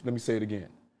let me say it again,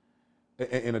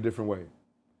 in a different way.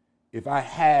 If I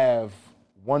have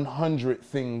 100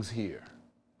 things here,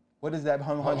 what does that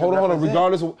 100? Hold on.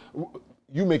 Regardless of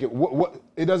you make it, what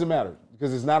it doesn't matter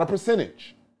because it's not a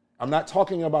percentage. I'm not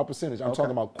talking about percentage. I'm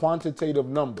talking about quantitative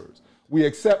numbers. We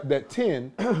accept that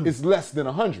 10 is less than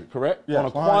 100, correct? Yeah, on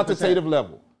a quantitative 100%.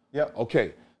 level. Yep.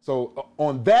 Okay. So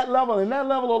on that level, and that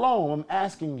level alone, I'm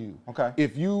asking you,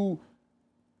 if you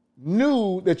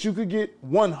knew that you could get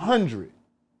 100,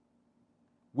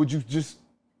 would you just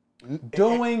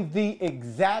doing the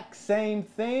exact same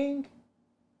thing?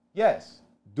 Yes.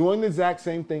 Doing the exact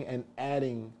same thing and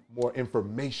adding more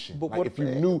information. But like if you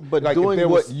knew, but like doing if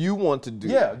what you want to do.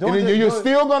 Yeah. You're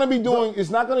still going to be doing.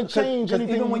 It's not going to change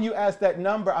anything. Even when you ask that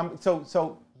number,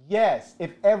 so. Yes,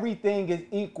 if everything is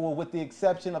equal with the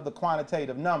exception of the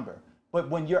quantitative number. But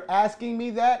when you're asking me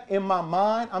that, in my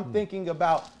mind, I'm thinking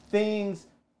about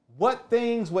what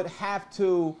things would have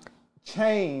to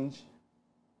change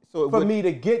for me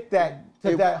to get that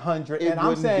 100. And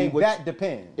I'm saying that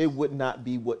depends. It would not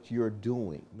be what you're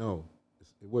doing. No,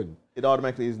 it wouldn't. It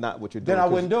automatically is not what you're doing. Then I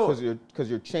wouldn't do it. Because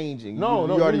you're changing. No,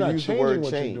 you already you're not used the word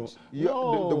changing change.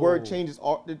 The word change is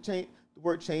the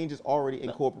word change is already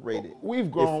incorporated. We've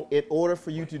grown. In order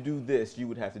for you to do this, you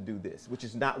would have to do this, which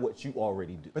is not what you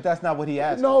already do. But that's not what he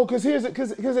asked. No, because here's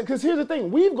the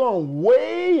thing. We've gone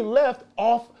way left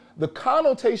off the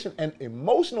connotation and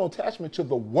emotional attachment to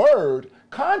the word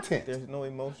content. There's no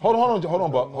emotion. Hold on,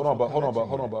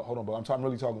 I'm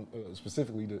really talking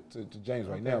specifically to James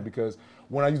right now, because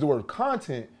when I use the word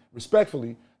content,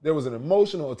 respectfully, there was an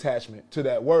emotional attachment to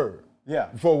that word. Yeah.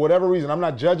 For whatever reason, I'm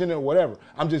not judging it or whatever.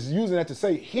 I'm just using that to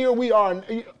say, here we are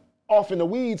off in the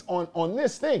weeds on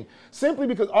this thing. Simply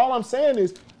because all I'm saying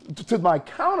is, to my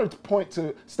counterpoint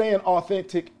to staying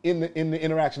authentic in the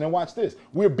interaction. And watch this.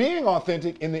 We're being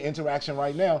authentic in the interaction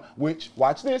right now, which,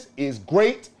 watch this, is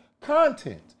great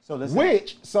content. So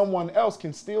which someone else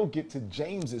can still get to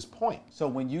James's point. So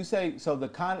when you say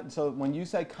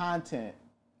content,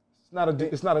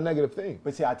 it's not a negative thing.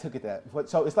 But see, I took it that.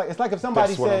 So it's like if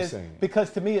somebody says, because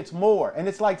to me it's more, and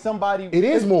it's like somebody. It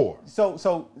is more.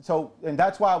 So, and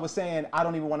that's why I was saying I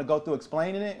don't even want to go through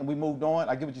explaining it, and we moved on.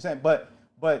 I get what you're saying, but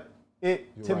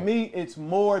to me it's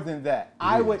more than that.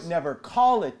 I would never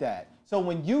call it that. So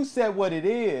when you said what it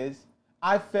is,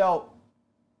 I felt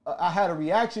I had a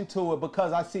reaction to it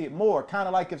because I see it more. Kind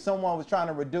of like if someone was trying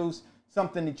to reduce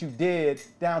something that you did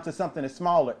down to something that's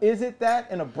smaller. Is it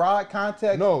that in a broad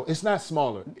context? No, it's not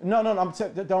smaller. No, don't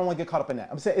want to get caught up in that.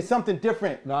 I'm saying it's something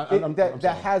different that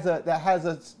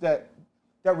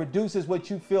reduces what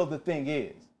you feel the thing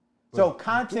is. So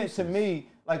content to me,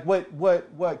 like what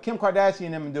Kim Kardashian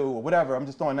and them do or whatever, I'm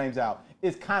just throwing names out,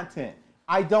 is content.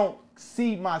 I don't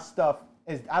see my stuff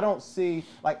as, I don't see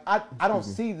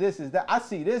this as that. I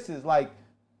see this as like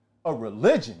a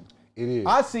religion. It is.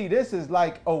 I see this as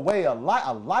like a way, a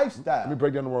lifestyle. Let me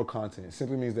break down the word content. It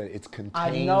simply means that it's contained.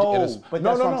 I know, but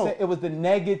that's what I'm saying. It was the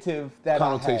negative that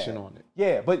connotation I had on it.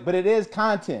 Yeah, but it is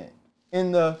content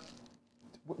in the.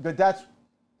 But that's.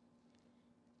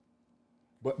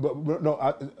 But no,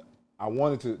 I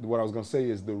wanted to. What I was going to say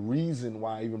is the reason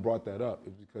why I even brought that up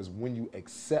is because when you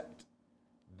accept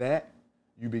that,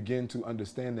 you begin to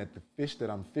understand that the fish that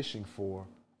I'm fishing for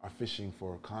are fishing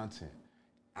for content.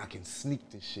 I can sneak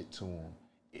this shit to them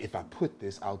if I put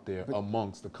this out there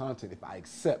amongst the content, if I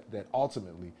accept that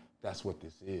ultimately that's what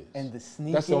this is. And the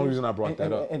sneaking. That's the only reason I brought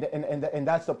that up. And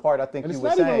that's the part I think you were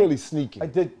saying. It's not even really sneaking. I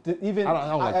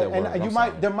don't like that word.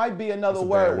 And there might be another That's a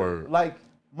word. bad word. Like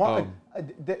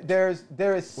there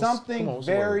is something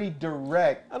very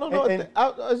direct. I don't know.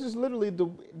 It's just literally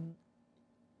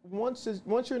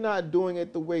once you're not doing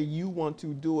it the way you want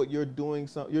to do it, you're doing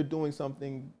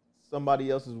something somebody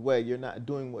else's way. You're not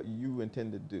doing what you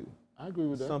intend to do. I agree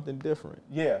with that. Something different.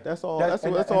 Yeah, that's all. That's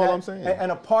all I'm saying.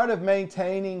 And a part of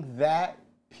maintaining that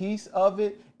piece of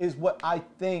it is what I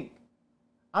think.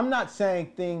 I'm not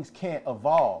saying things can't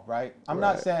evolve, right? I'm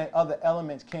not saying other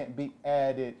elements can't be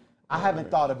added. I haven't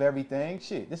thought of everything.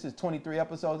 Shit, this is 23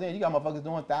 episodes in. You got motherfuckers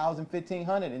doing 1,000,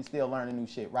 1,500 and still learning new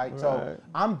shit, right? So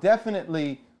I'm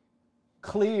definitely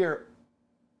clear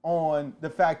on the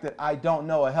fact that I don't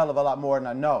know a hell of a lot more than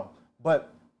I know.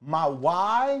 But my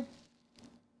why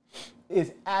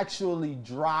is actually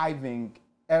driving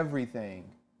everything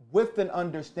with an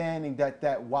understanding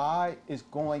that why is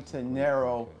going to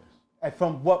narrow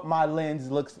from what my lens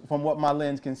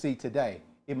can see today.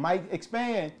 It might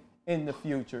expand in the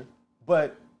future,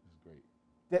 but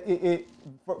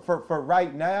for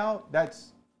right now,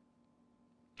 that's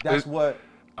what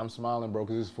I'm smiling, bro,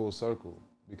 because it's full circle.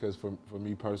 Because for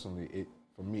me personally,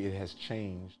 it has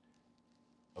changed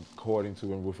according to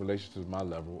and with relation to my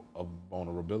level of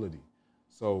vulnerability.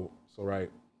 So right,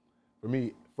 for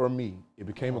me, it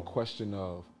became a question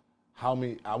of how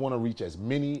many. I want to reach as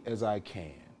many as I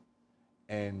can.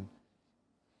 And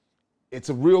it's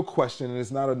a real question, and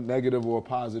it's not a negative or a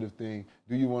positive thing.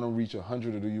 Do you want to reach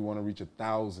 100 or do you want to reach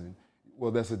 1,000?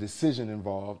 Well, there's a decision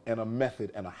involved and a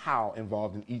method and a how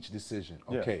involved in each decision.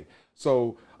 Okay, yeah.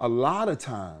 So a lot of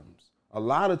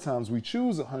times we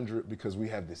choose 100 because we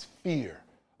have this fear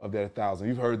of that 1,000.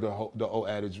 You've heard the old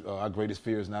adage, our greatest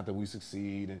fear is not that we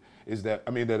succeed, and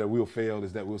that we'll fail,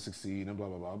 is that we'll succeed, and blah,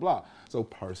 blah, blah, blah. So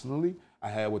personally, I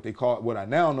had what I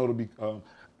now know to be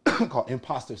called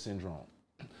imposter syndrome.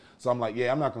 So I'm like,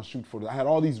 yeah, I'm not gonna shoot for that. I had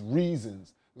all these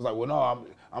reasons. It was like, well, no,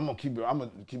 I'm gonna keep blah,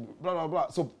 blah, blah.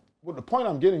 So the point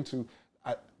I'm getting to,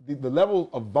 the level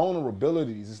of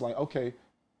vulnerabilities is like, okay,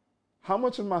 how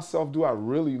much of myself do I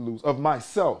really lose, of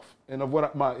myself and of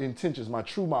what my intentions, my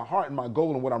heart and my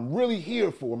goal and what I'm really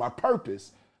here for, my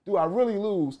purpose, do I really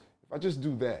lose if I just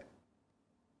do that?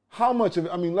 How much of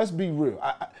it, let's be real.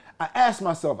 I ask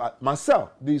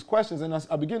myself these questions, and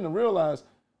I begin to realize,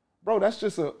 bro, that's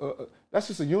just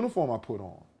a uniform I put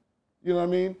on. You know what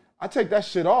I mean? I take that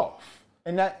shit off.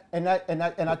 And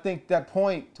I think that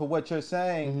point to what you're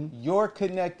saying, you're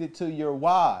connected to your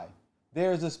why.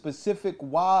 There's a specific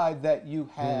why that you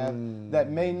have that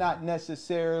may not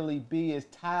necessarily be as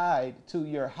tied to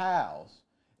your house.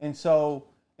 And so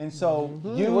wait,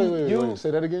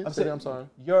 say that again. I'm sorry.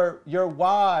 Your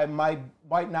why might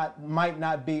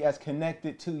not be as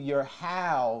connected to your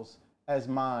house as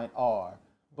mine are.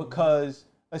 Because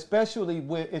especially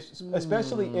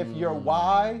if your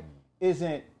why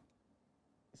isn't,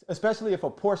 especially if a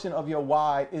portion of your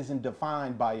why isn't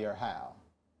defined by your how.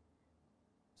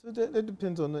 So that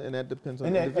depends on the individual.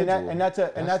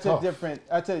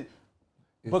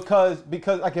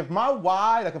 Because like if my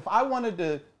why, like if I wanted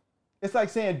to, it's like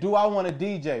saying, do I want to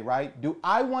DJ, right? Do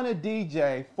I want to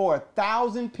DJ for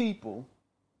 1,000 people,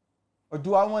 or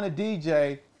do I want to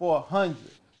DJ for 100?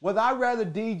 Would I rather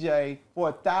DJ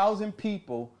for 1,000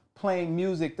 people playing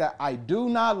music that I do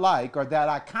not like or that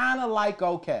I kind of like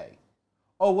okay?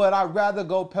 Or would I rather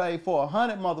go play for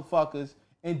 100 motherfuckers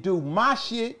and do my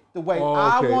shit the way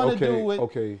I want to do it?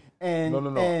 Okay. And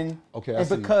I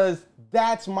see. Because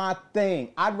that's my thing.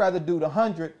 I'd rather do the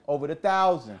 100 over the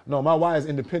 1,000. No, my why is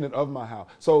independent of my how.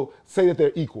 So say that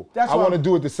they're equal. I want to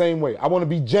do it the same way. I want to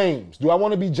be James. Do I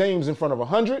want to be James in front of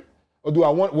 100? Or do I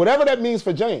want, whatever that means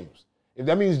for James? If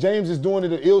that means James is doing it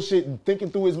the ill shit and thinking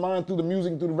through his mind, through the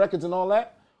music, through the records and all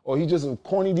that, or he just a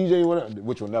corny DJ or whatever,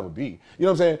 which will never be. You know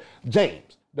what I'm saying?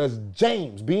 James. Does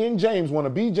James, being James, want to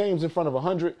be James in front of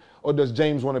 100, or does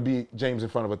James want to be James in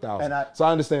front of 1,000? So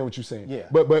I understand what you're saying. Yeah.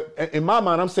 But in my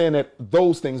mind, I'm saying that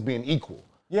those things being equal.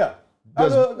 Yeah. I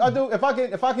do. If I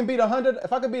can beat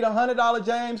 $100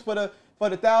 James for the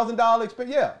 $1,000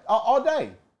 experience, yeah, all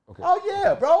day. Okay. Oh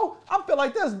yeah, bro. I feel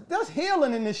like there's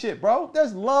healing in this shit, bro.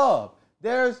 There's love.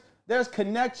 There's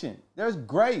connection. There's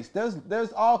grace. There's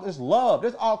love.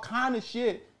 There's all kind of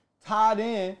shit tied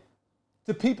in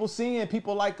to people seeing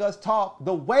people like us talk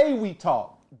the way we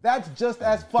talk. That's just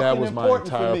as fucking important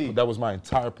for me. That was my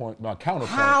entire point, my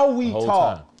counterpoint. How we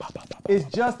talk is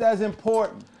just as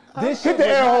important. Hit the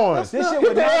air horns. This shit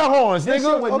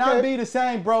would not be the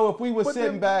same, bro, if we were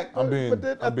sitting back. I'm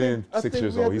being 6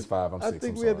 years old. He's 5. I'm 6. I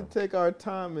think we had to take our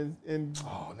time and.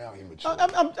 Oh, now he mature.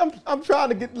 I'm trying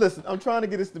to get. Listen, I'm trying to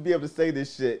get us to be able to say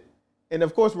this shit, and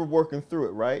of course we're working through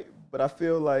it, right? But I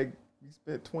feel like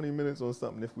spent 20 minutes on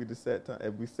something if we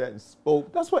sat and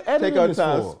spoke. That's what editing take our is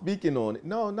time for. speaking on it.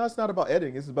 No, it's not about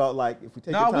editing. It's about like if we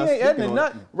take No, our time we ain't speaking editing on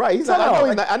nothing. it. Right. He's not,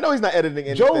 I know he's not editing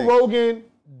anything. Joe Rogan,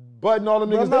 Bud and all them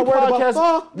Bro, niggas, I'm they not worried about podcast.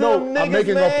 fuck No, them I'm niggas,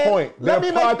 making man. a point. Their Let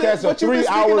me make podcasts this, are but you've been 3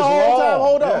 speaking hours the whole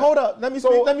time. long. Hold up. Let me So-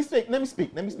 speak. Let me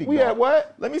speak. We dog. at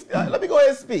what? Let me go ahead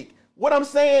and speak. What I'm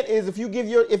saying is if you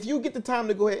get the time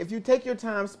to go ahead, if you take your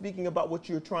time speaking about what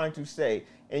you're trying to say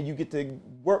and you get to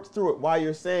work through it while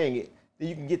you're saying it, then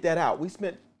you can get that out. We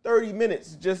spent 30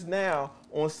 minutes just now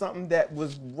on something that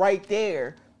was right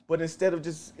there, but instead of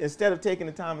taking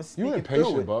the time and speaking You through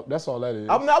impatient, it. Buck. That's all that is.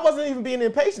 I wasn't even being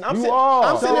impatient. I'm You sitting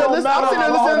are. there listening the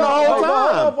Hold whole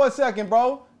time. on for a second,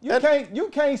 bro. You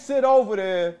can't sit over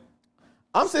there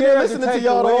I'm sitting there scared to listening to take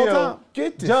y'all the the whole wheel, time.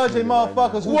 Get this judging nigga right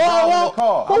motherfuckers now. who's driving the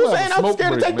car. Who's I'm saying having a I'm smoke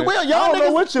scared to break, take the man. wheel? I Y'all don't know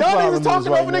niggas, what your y'all problem niggas is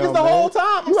talking right over now, niggas the man. whole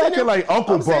time. You acting like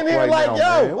Uncle I'm sitting Buck here right like, now, yo,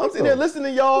 man. I'm What's sitting there up? listening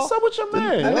to y'all. What's up with your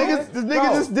man? The man?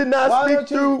 niggas just did not why speak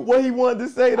don't you- through what he wanted to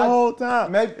say the whole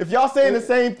time. maybe- If y'all saying the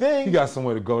same thing, He got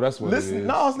somewhere to go. That's what it listen. is.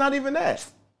 No, it's not even that.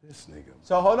 This nigga.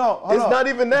 So hold on. It's not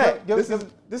even that. Give-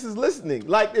 This is listening.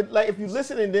 Like if you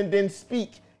listen and then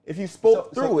speak. If you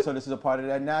spoke through it. So this is a part of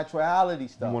that naturality You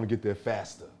stuff. want to get there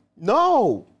faster.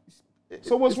 No.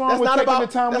 So what's wrong That's with not taking about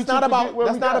the time we that's took not to about get where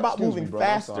that's we not got? about Excuse moving me, brother,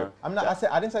 I'm sorry. faster.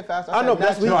 I didn't say fast. I know, but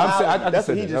that's what he No, just said. I That's just what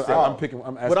said he that. just said. I'm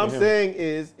asking What I'm him. saying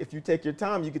is, if you take your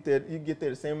time, you get there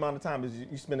the same amount of time as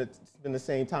you spend the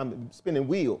same time spinning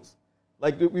wheels.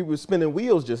 Like we were spinning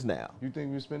wheels just now. You think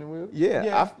we were spinning wheels?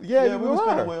 Yeah, we you were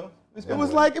spinning were. wheel. We It spinning was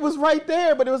wheel. like it was right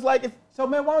there, but it was like if So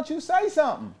man, why don't you say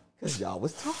something? because y'all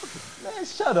was talking. Man,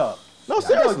 shut up. No,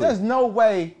 seriously. There's no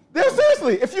way.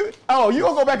 Seriously, if you gonna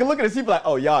go back and look at this, you be like,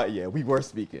 oh y'all, yeah, we were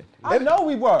speaking. I know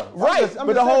we were. Right, I'm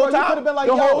but just the whole saying, bro, you time, could have been like,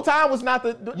 the yo, whole time was not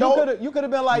the. You could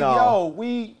have been like, No. yo,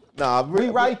 we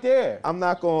right there. I'm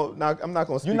not gonna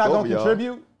speak. You're not over gonna y'all.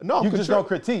 contribute? No, I'm You just gonna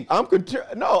critique. I'm sitting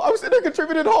there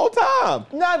contributing the whole time.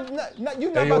 You're not Hey,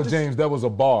 yo, about to James, that was a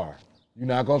bar. You're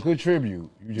not going to contribute.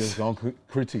 You just going to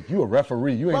critique. You a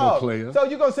referee. You ain't no player. So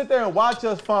you gonna sit there and watch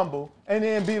us fumble and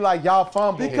then be like, y'all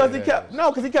fumble. Because he kept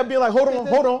being like, hold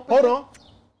on.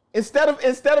 Instead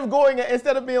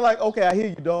of being like, okay, I hear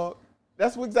you, dog.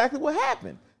 That's exactly what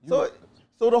happened. So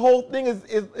the whole thing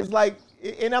is like,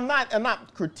 and I'm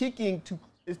not critiquing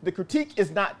the critique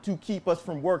is not to keep us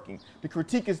from working. The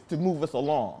critique is to move us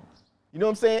along. You know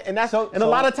what I'm saying? And a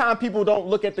lot of time people don't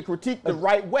look at the critique the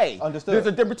right way. Understood. There's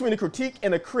a difference between a critique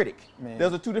and a critic. Man.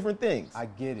 Those are two different things. I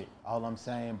get it. All I'm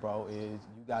saying, bro, is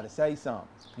you gotta say something.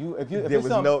 If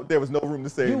There was no room to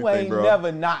say you anything, ain't bro.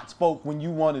 never not spoke when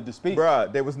you wanted to speak.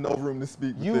 Bruh, there was no room to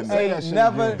speak. You within there. ain't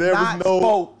never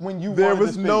spoke when you wanted to speak. There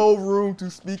was no room to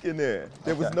speak in there.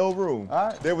 There was no room. All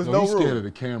right. There was Yo, no he's scared of room.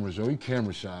 the cameras, yo. He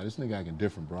camera shy. This nigga acting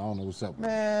different, bro. I don't know what's up with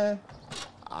him. Man,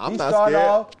 I'm he not started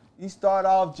scared. He started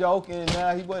off joking, and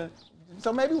now he wasn't.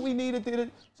 So maybe we needed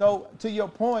to. So to your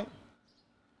point,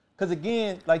 because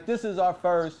again, like this is the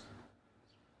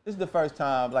first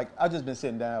time. Like I've just been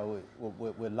sitting down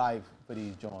with life for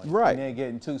these joints, Right. And then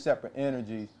getting two separate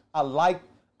energies. I like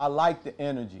the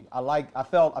energy. I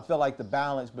felt like the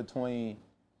balance between,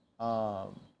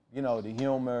 the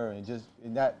humor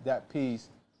and that piece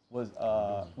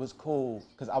was cool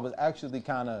because I was actually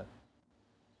kind of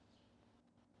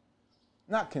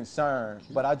not concerned,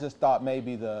 but I just thought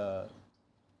maybe the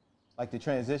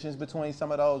transitions between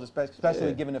some of those,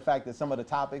 especially given the fact that some of the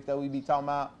topics that we be talking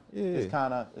about is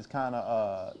kind of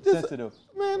sensitive.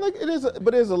 Man, like it is,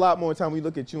 but there's a lot more time. We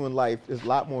look at you in life. There's a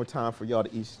lot more time for y'all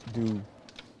to each do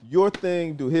your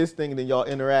thing, do his thing, and then y'all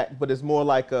interact. But it's more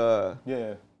like Yeah.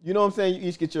 you know what I'm saying? You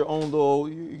each get your own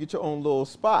little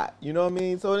spot. You know what I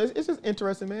mean? So it's just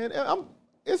interesting, man.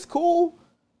 It's cool.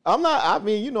 I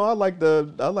like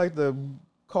to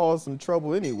cause some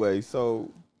trouble anyway. So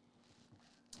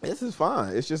this is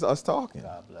fine. It's just us talking.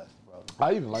 God bless, bro.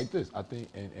 I even like this. I think,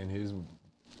 I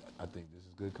think this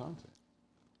is good content.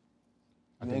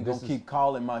 You ain't gonna keep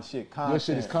calling my shit content. Your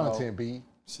shit is bro. content, B.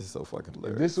 It's just so fucking If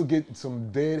hilarious. this will get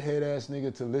some deadhead ass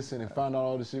nigga to listen and find out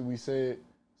all the shit we said,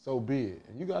 so be it.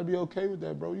 And you gotta be okay with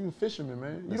that, bro. You a fisherman,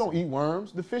 man. You don't eat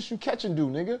worms. The fish you catch and do,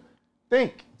 nigga.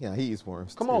 Think. Yeah, he eats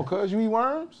worms. Come too. on, cuz. You eat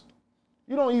worms?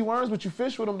 You don't eat worms, but you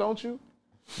fish with them, don't you?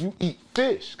 You eat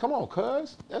fish. Come on,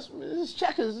 cuz. This is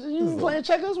checkers. You playing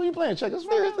checkers? What you playing checkers?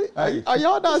 Seriously? Hey, Are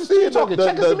y'all not you seeing talking the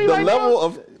checkers to me right level now?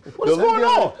 of What's going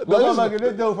on? Look,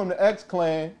 this dude from the X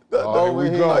Clan Oh, over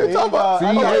here we here. go. You talking about? See,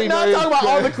 Now hey, man, talking about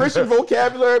all the Christian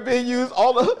vocabulary being used,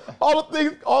 all the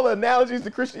things, all the analogies to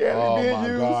Christianity Oh being my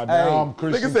used. God, Hey, now I'm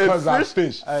Christian nigga said because I fish,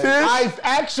 fish. fish. I've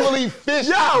actually fished,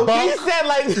 Yo, Buck. he said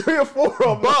like 3 or 4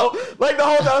 of them. Like the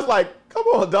whole time, I was like,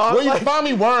 Come on, dog. Where you find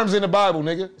me worms in the Bible,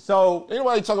 nigga? So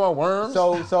Anybody talking about worms?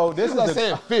 So this is I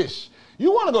saying fish.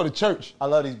 You want to go to church? I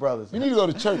love these brothers. You need to go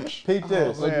to church. Peep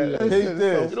this. man, Peep this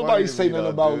this. is Nobody funny say to me, nothing though,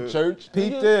 about dude. church.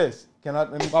 Peep nigga. this. Can I?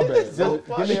 Let me, My bad. Just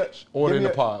give me a, Order give in me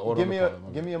the a- pod. Order give me in the a, pod. My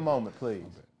give bad. me a moment, please.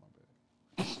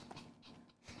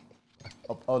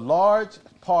 A large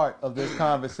part of this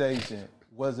conversation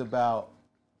was about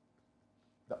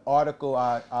the article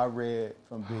I read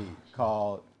from B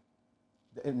called,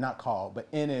 not called, but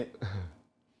in it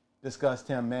discussed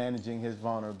him managing his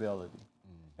vulnerability.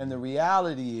 And the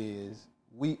reality is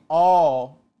we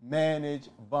all manage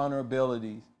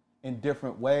vulnerabilities in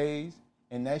different ways,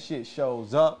 and that shit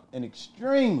shows up in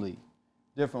extremely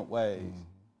different ways.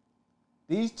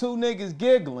 These two niggas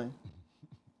giggling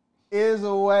is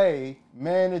a way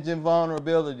managing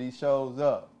vulnerability shows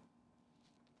up.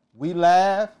 We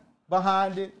laugh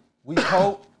behind it. We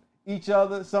poke each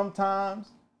other sometimes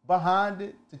behind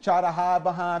it to try to hide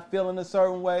behind feeling a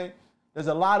certain way. There are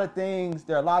a lot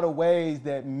of ways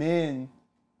that men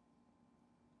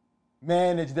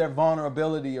manage their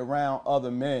vulnerability around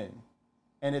other men.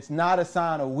 And it's not a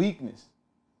sign of weakness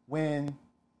when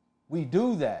we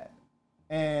do that.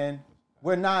 And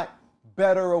we're not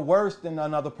better or worse than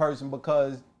another person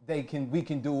because we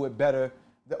can do it better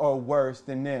or worse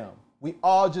than them. We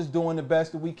all just doing the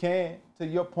best that we can, to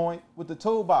your point with the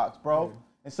toolbox, bro. Yeah.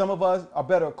 And some of us are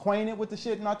better acquainted with the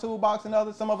shit in our toolbox than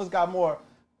others. Some of us got more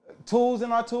tools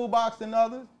in our toolbox than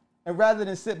others. And rather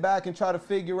than sit back and try to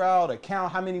figure out or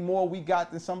count how many more we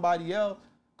got than somebody else,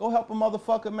 go help a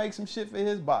motherfucker make some shit for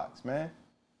his box, man.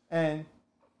 And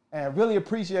I really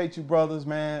appreciate you, brothers,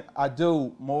 man. I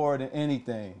do, more than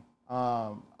anything.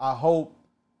 I hope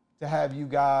to have you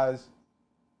guys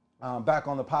back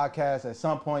on the podcast at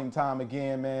some point in time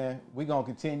again, man. We're going to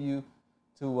continue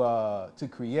to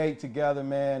create together,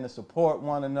 man, to support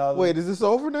one another. Wait, is this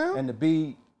over now? And to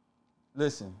be,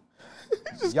 listen,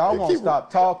 y'all won't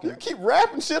stop talking. You keep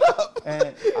wrapping shit up.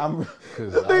 And I'm...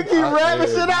 They keep wrapping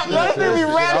shit up. Let me be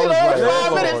wrapping every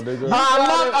 5 minutes.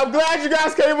 I'm glad you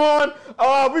guys came on.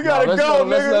 We gotta go, nigga.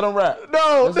 Let's let them rap.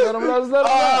 No. Let's let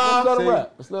them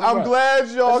rap. I'm glad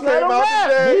y'all came out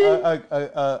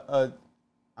today.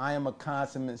 I am a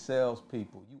consummate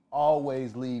salespeople. You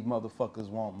always leave motherfuckers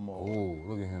wanting more. Oh,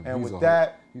 look at him. And with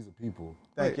that, he's a people.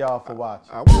 Thank y'all for watching.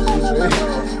 I